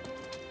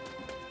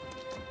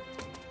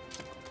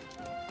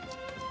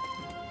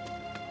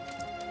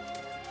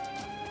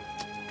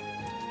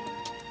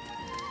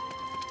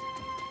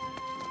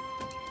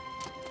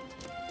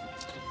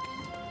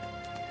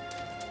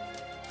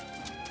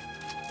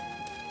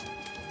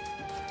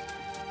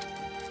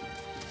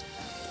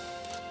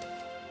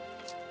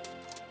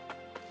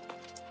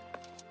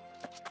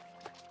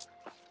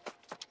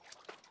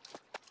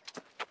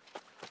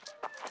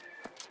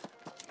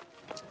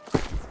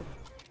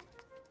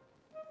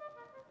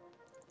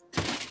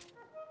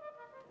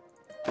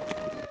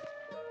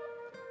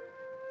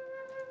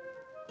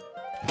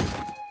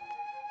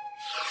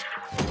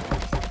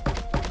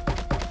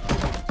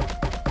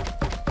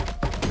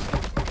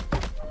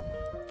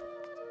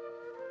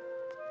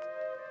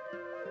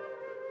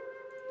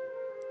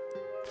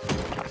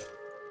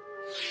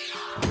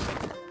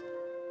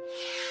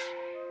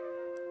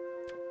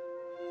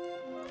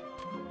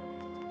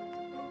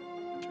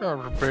 I've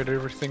prepared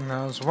everything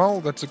now as well,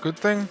 that's a good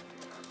thing.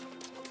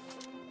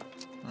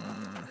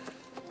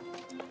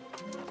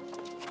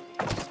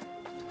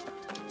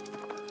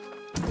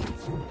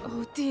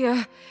 Oh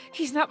dear,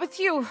 he's not with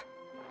you.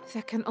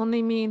 That can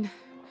only mean...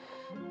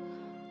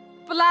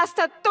 Blast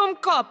that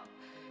Dummkopf!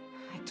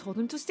 I told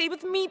him to stay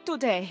with me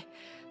today.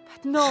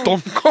 But no,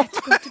 Dummkopf! let's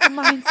go to the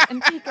mines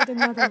and pick out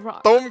another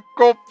rock.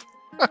 Dummkopf!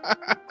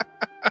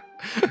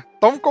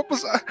 Dummkopf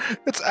is...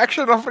 it's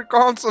actually an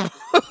Afrikaans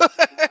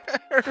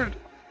word.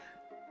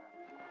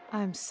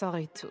 I'm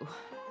sorry too.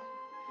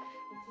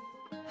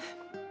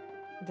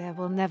 There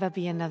will never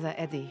be another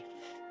Eddie.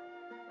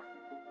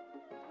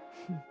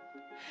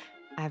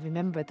 I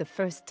remember the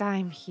first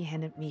time he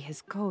handed me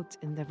his coat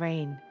in the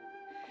rain.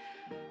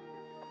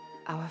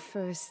 Our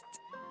first...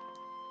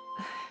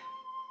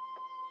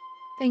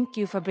 Thank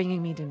you for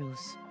bringing me the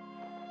news.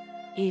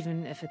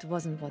 Even if it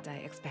wasn't what I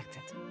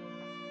expected.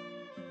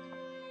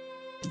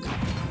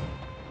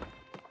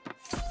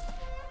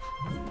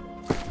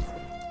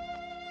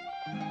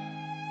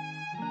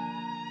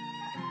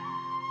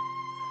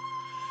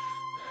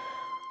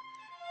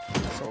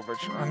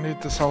 Salvage. I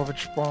need the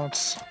salvage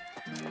parts.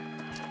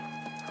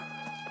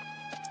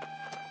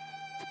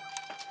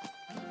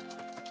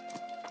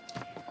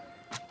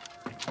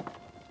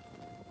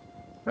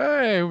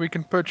 Hey, we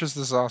can purchase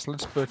this house.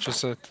 Let's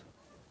purchase it.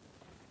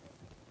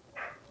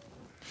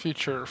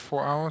 Feature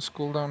 4 hours,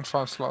 cooldown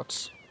 5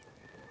 slots.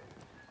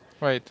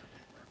 Wait.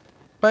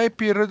 Pay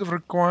period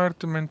required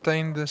to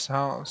maintain this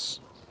house.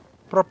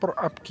 Proper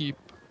upkeep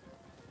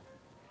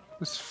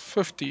is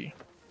 50.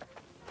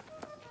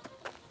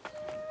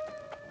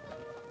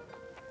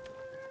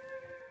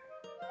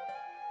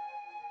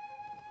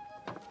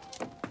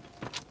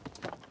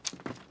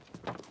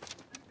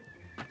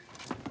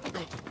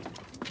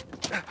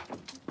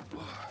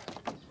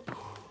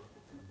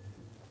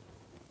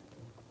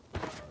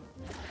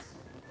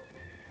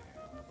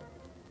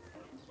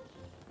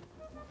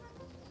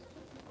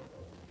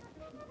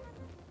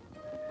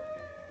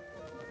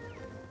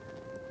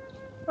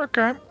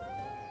 Okay.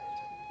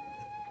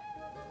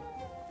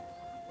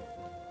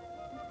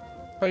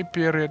 Pay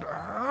period.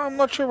 I'm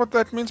not sure what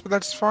that means, but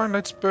that's fine.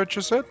 Let's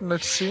purchase it and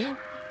let's see.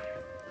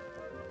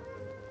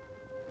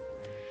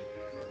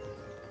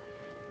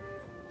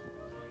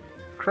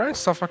 Great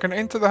stuff. I can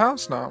enter the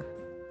house now.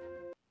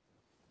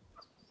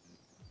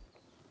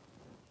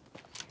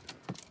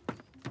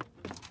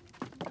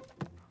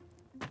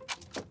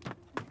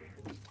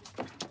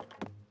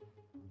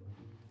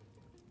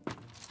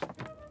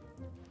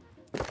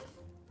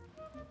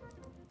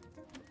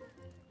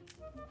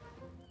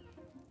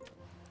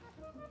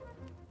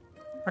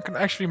 I can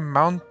actually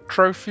mount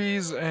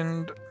trophies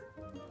and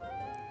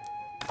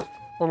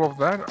all of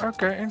that.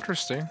 Okay,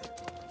 interesting.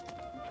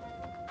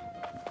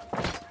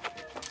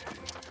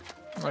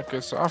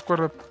 Okay, so I've got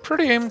a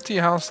pretty empty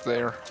house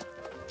there.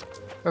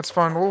 That's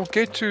fine. We'll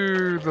get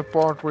to the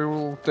part where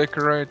we'll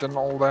decorate and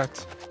all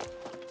that.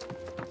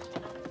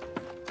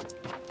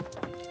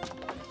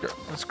 Okay,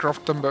 let's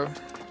craft timber.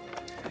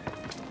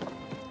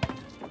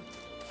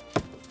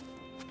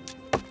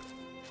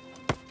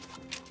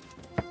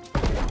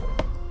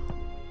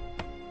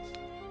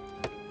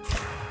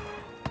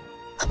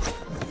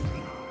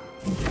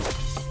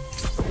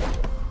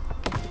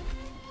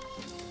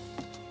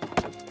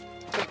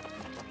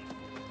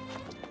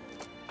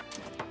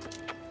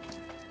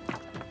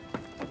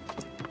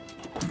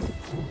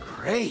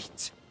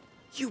 Great!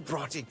 You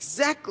brought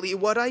exactly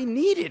what I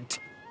needed.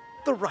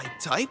 The right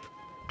type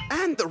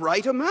and the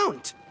right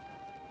amount.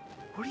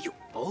 Were you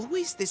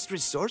always this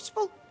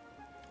resourceful?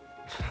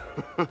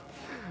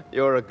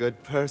 You're a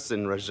good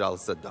person, Rajal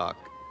Sadak.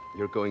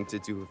 You're going to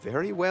do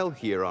very well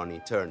here on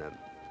Eternum.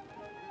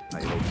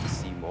 I hope to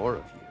see more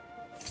of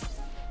you.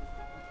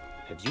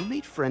 Have you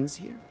made friends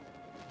here?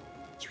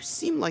 You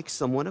seem like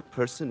someone a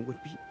person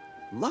would be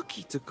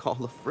lucky to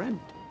call a friend.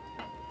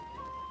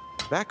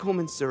 Back home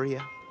in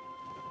Syria,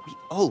 we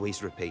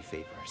always repay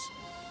favors.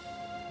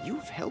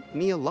 You've helped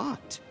me a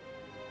lot.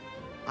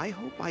 I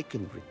hope I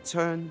can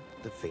return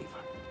the favor.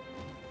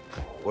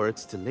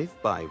 Words to live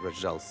by,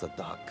 Rajal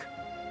Sadak.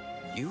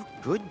 You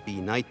could be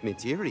knight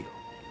material,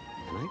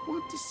 and I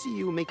want to see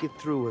you make it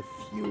through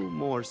a few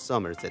more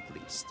summers at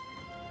least.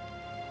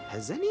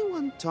 Has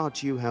anyone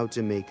taught you how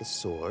to make a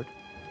sword?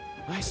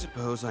 I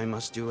suppose I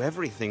must do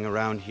everything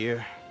around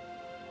here.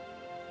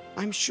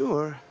 I'm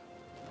sure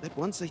that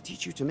once I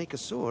teach you to make a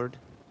sword,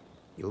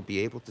 you'll be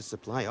able to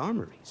supply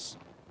armories.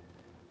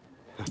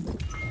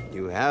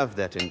 You have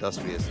that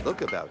industrious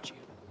look about you.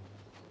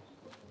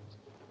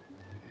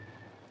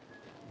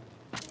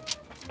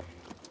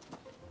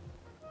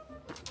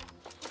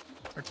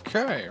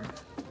 Okay.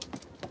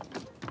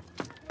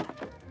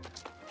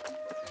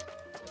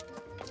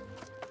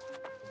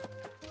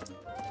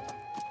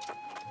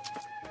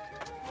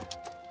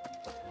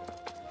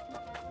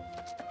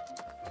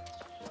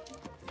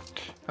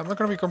 I'm not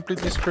gonna be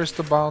completely stressed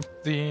about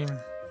the...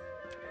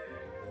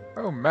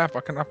 Oh, map.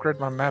 I can upgrade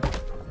my map.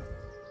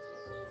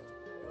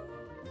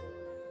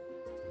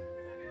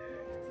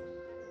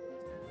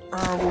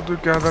 We'll do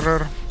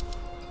gatherer.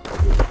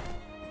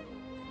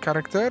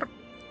 Character.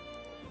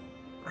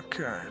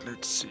 Okay,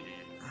 let's see.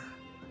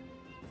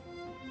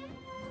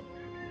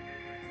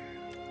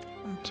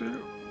 1,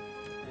 2,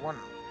 1.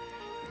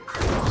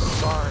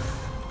 Sign.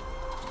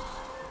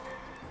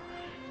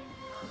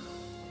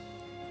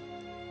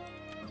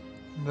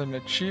 Then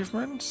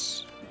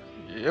achievements.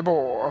 Yeah,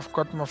 boy, I've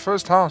got my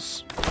first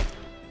house.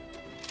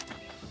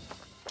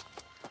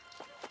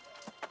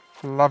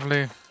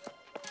 Lovely.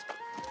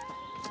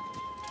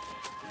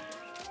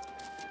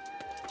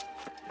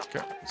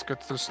 Okay, let's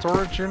get to the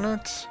storage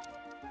unit.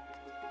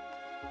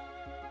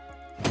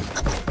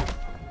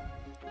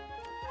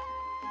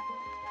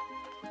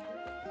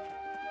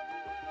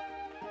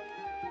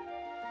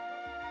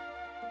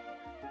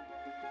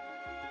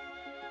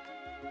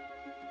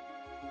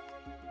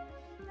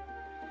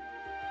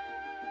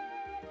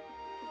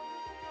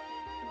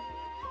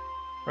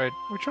 Wait,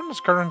 which one is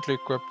currently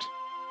equipped?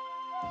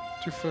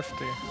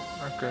 250.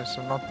 Okay,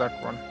 so not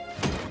that one.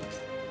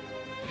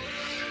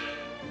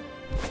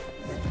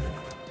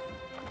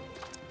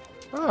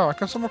 Oh, I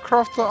can somehow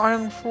craft the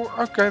iron for...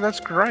 Okay, that's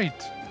great.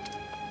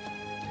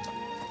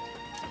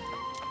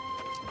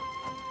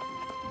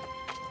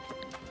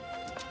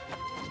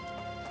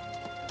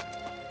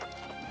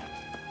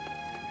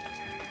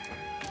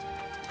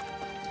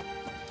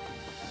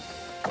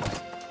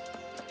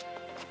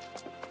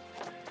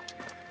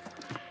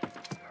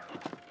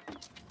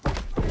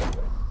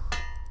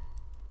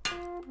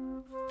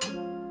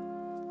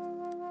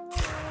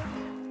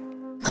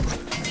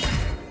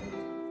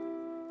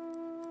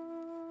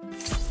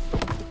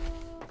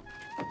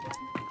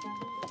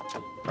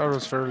 That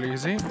was fairly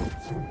easy.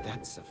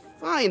 That's a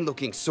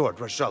fine-looking sword,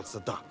 Rashal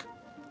Sadak.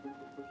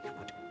 It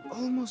would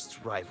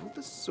almost rival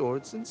the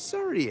swords in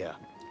Surya.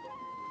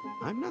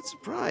 I'm not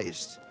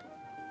surprised.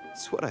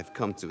 It's what I've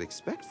come to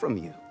expect from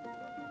you.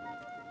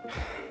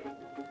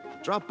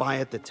 Drop by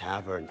at the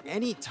tavern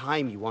any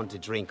time you want to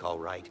drink, all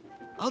right?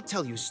 I'll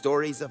tell you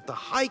stories of the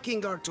High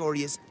King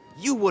Artorias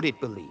you wouldn't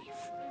believe.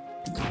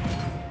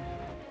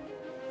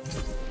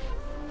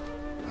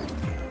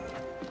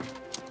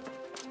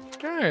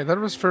 Okay, that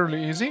was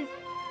fairly easy.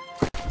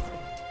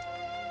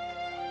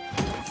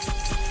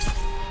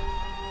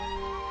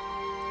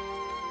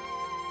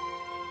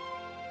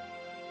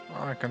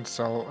 I can't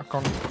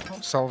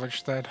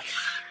salvage that.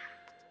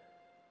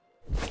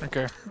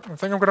 Okay, I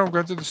think I'm gonna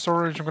go to the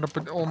storage. I'm gonna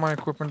put all my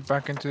equipment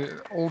back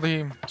into all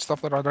the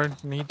stuff that I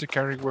don't need to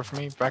carry with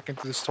me back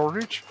into the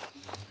storage.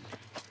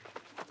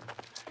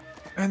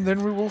 And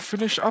then we will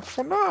finish up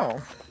for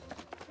now.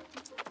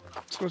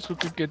 So let's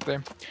quickly get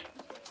there.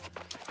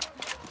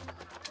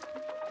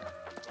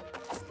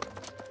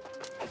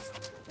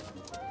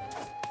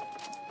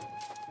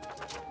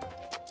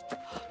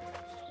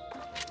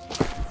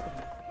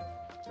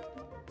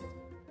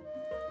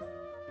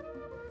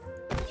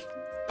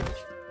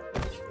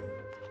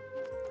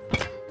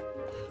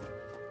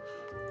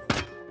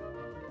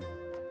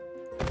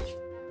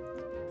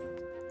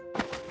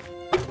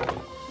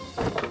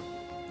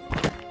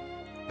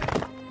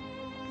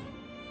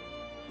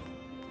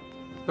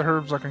 The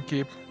herbs I can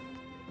keep.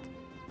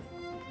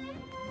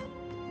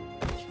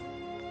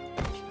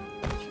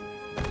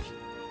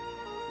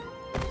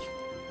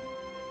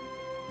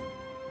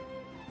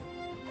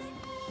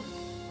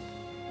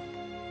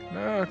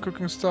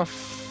 Cooking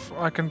stuff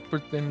I can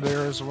put in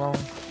there as well.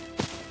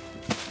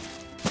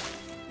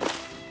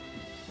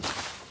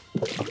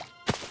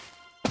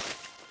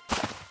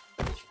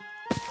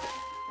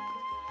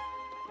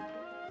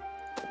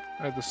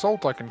 The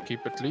salt I can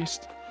keep at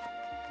least.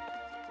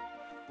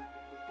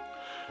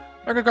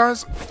 Okay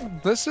guys,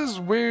 this is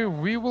where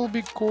we will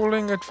be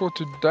calling it for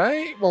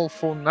today. Well,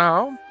 for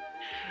now.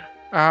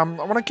 I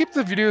want to keep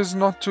the videos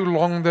not too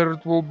long that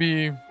it will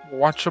be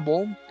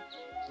watchable.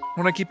 I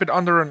want to keep it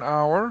under an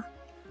hour.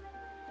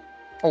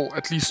 Or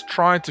at least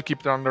try to keep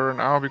it under an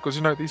hour, because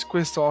you know these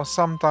quests are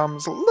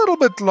sometimes a little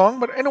bit long.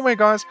 But anyway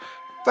guys,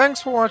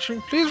 thanks for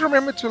watching. Please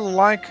remember to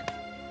like,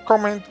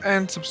 comment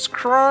and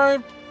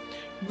subscribe.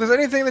 If there's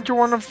anything that you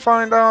want to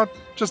find out,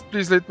 just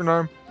please let me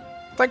know.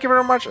 Thank you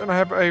very much and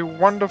have a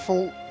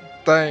wonderful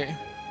day.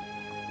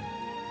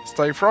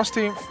 Stay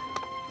frosty.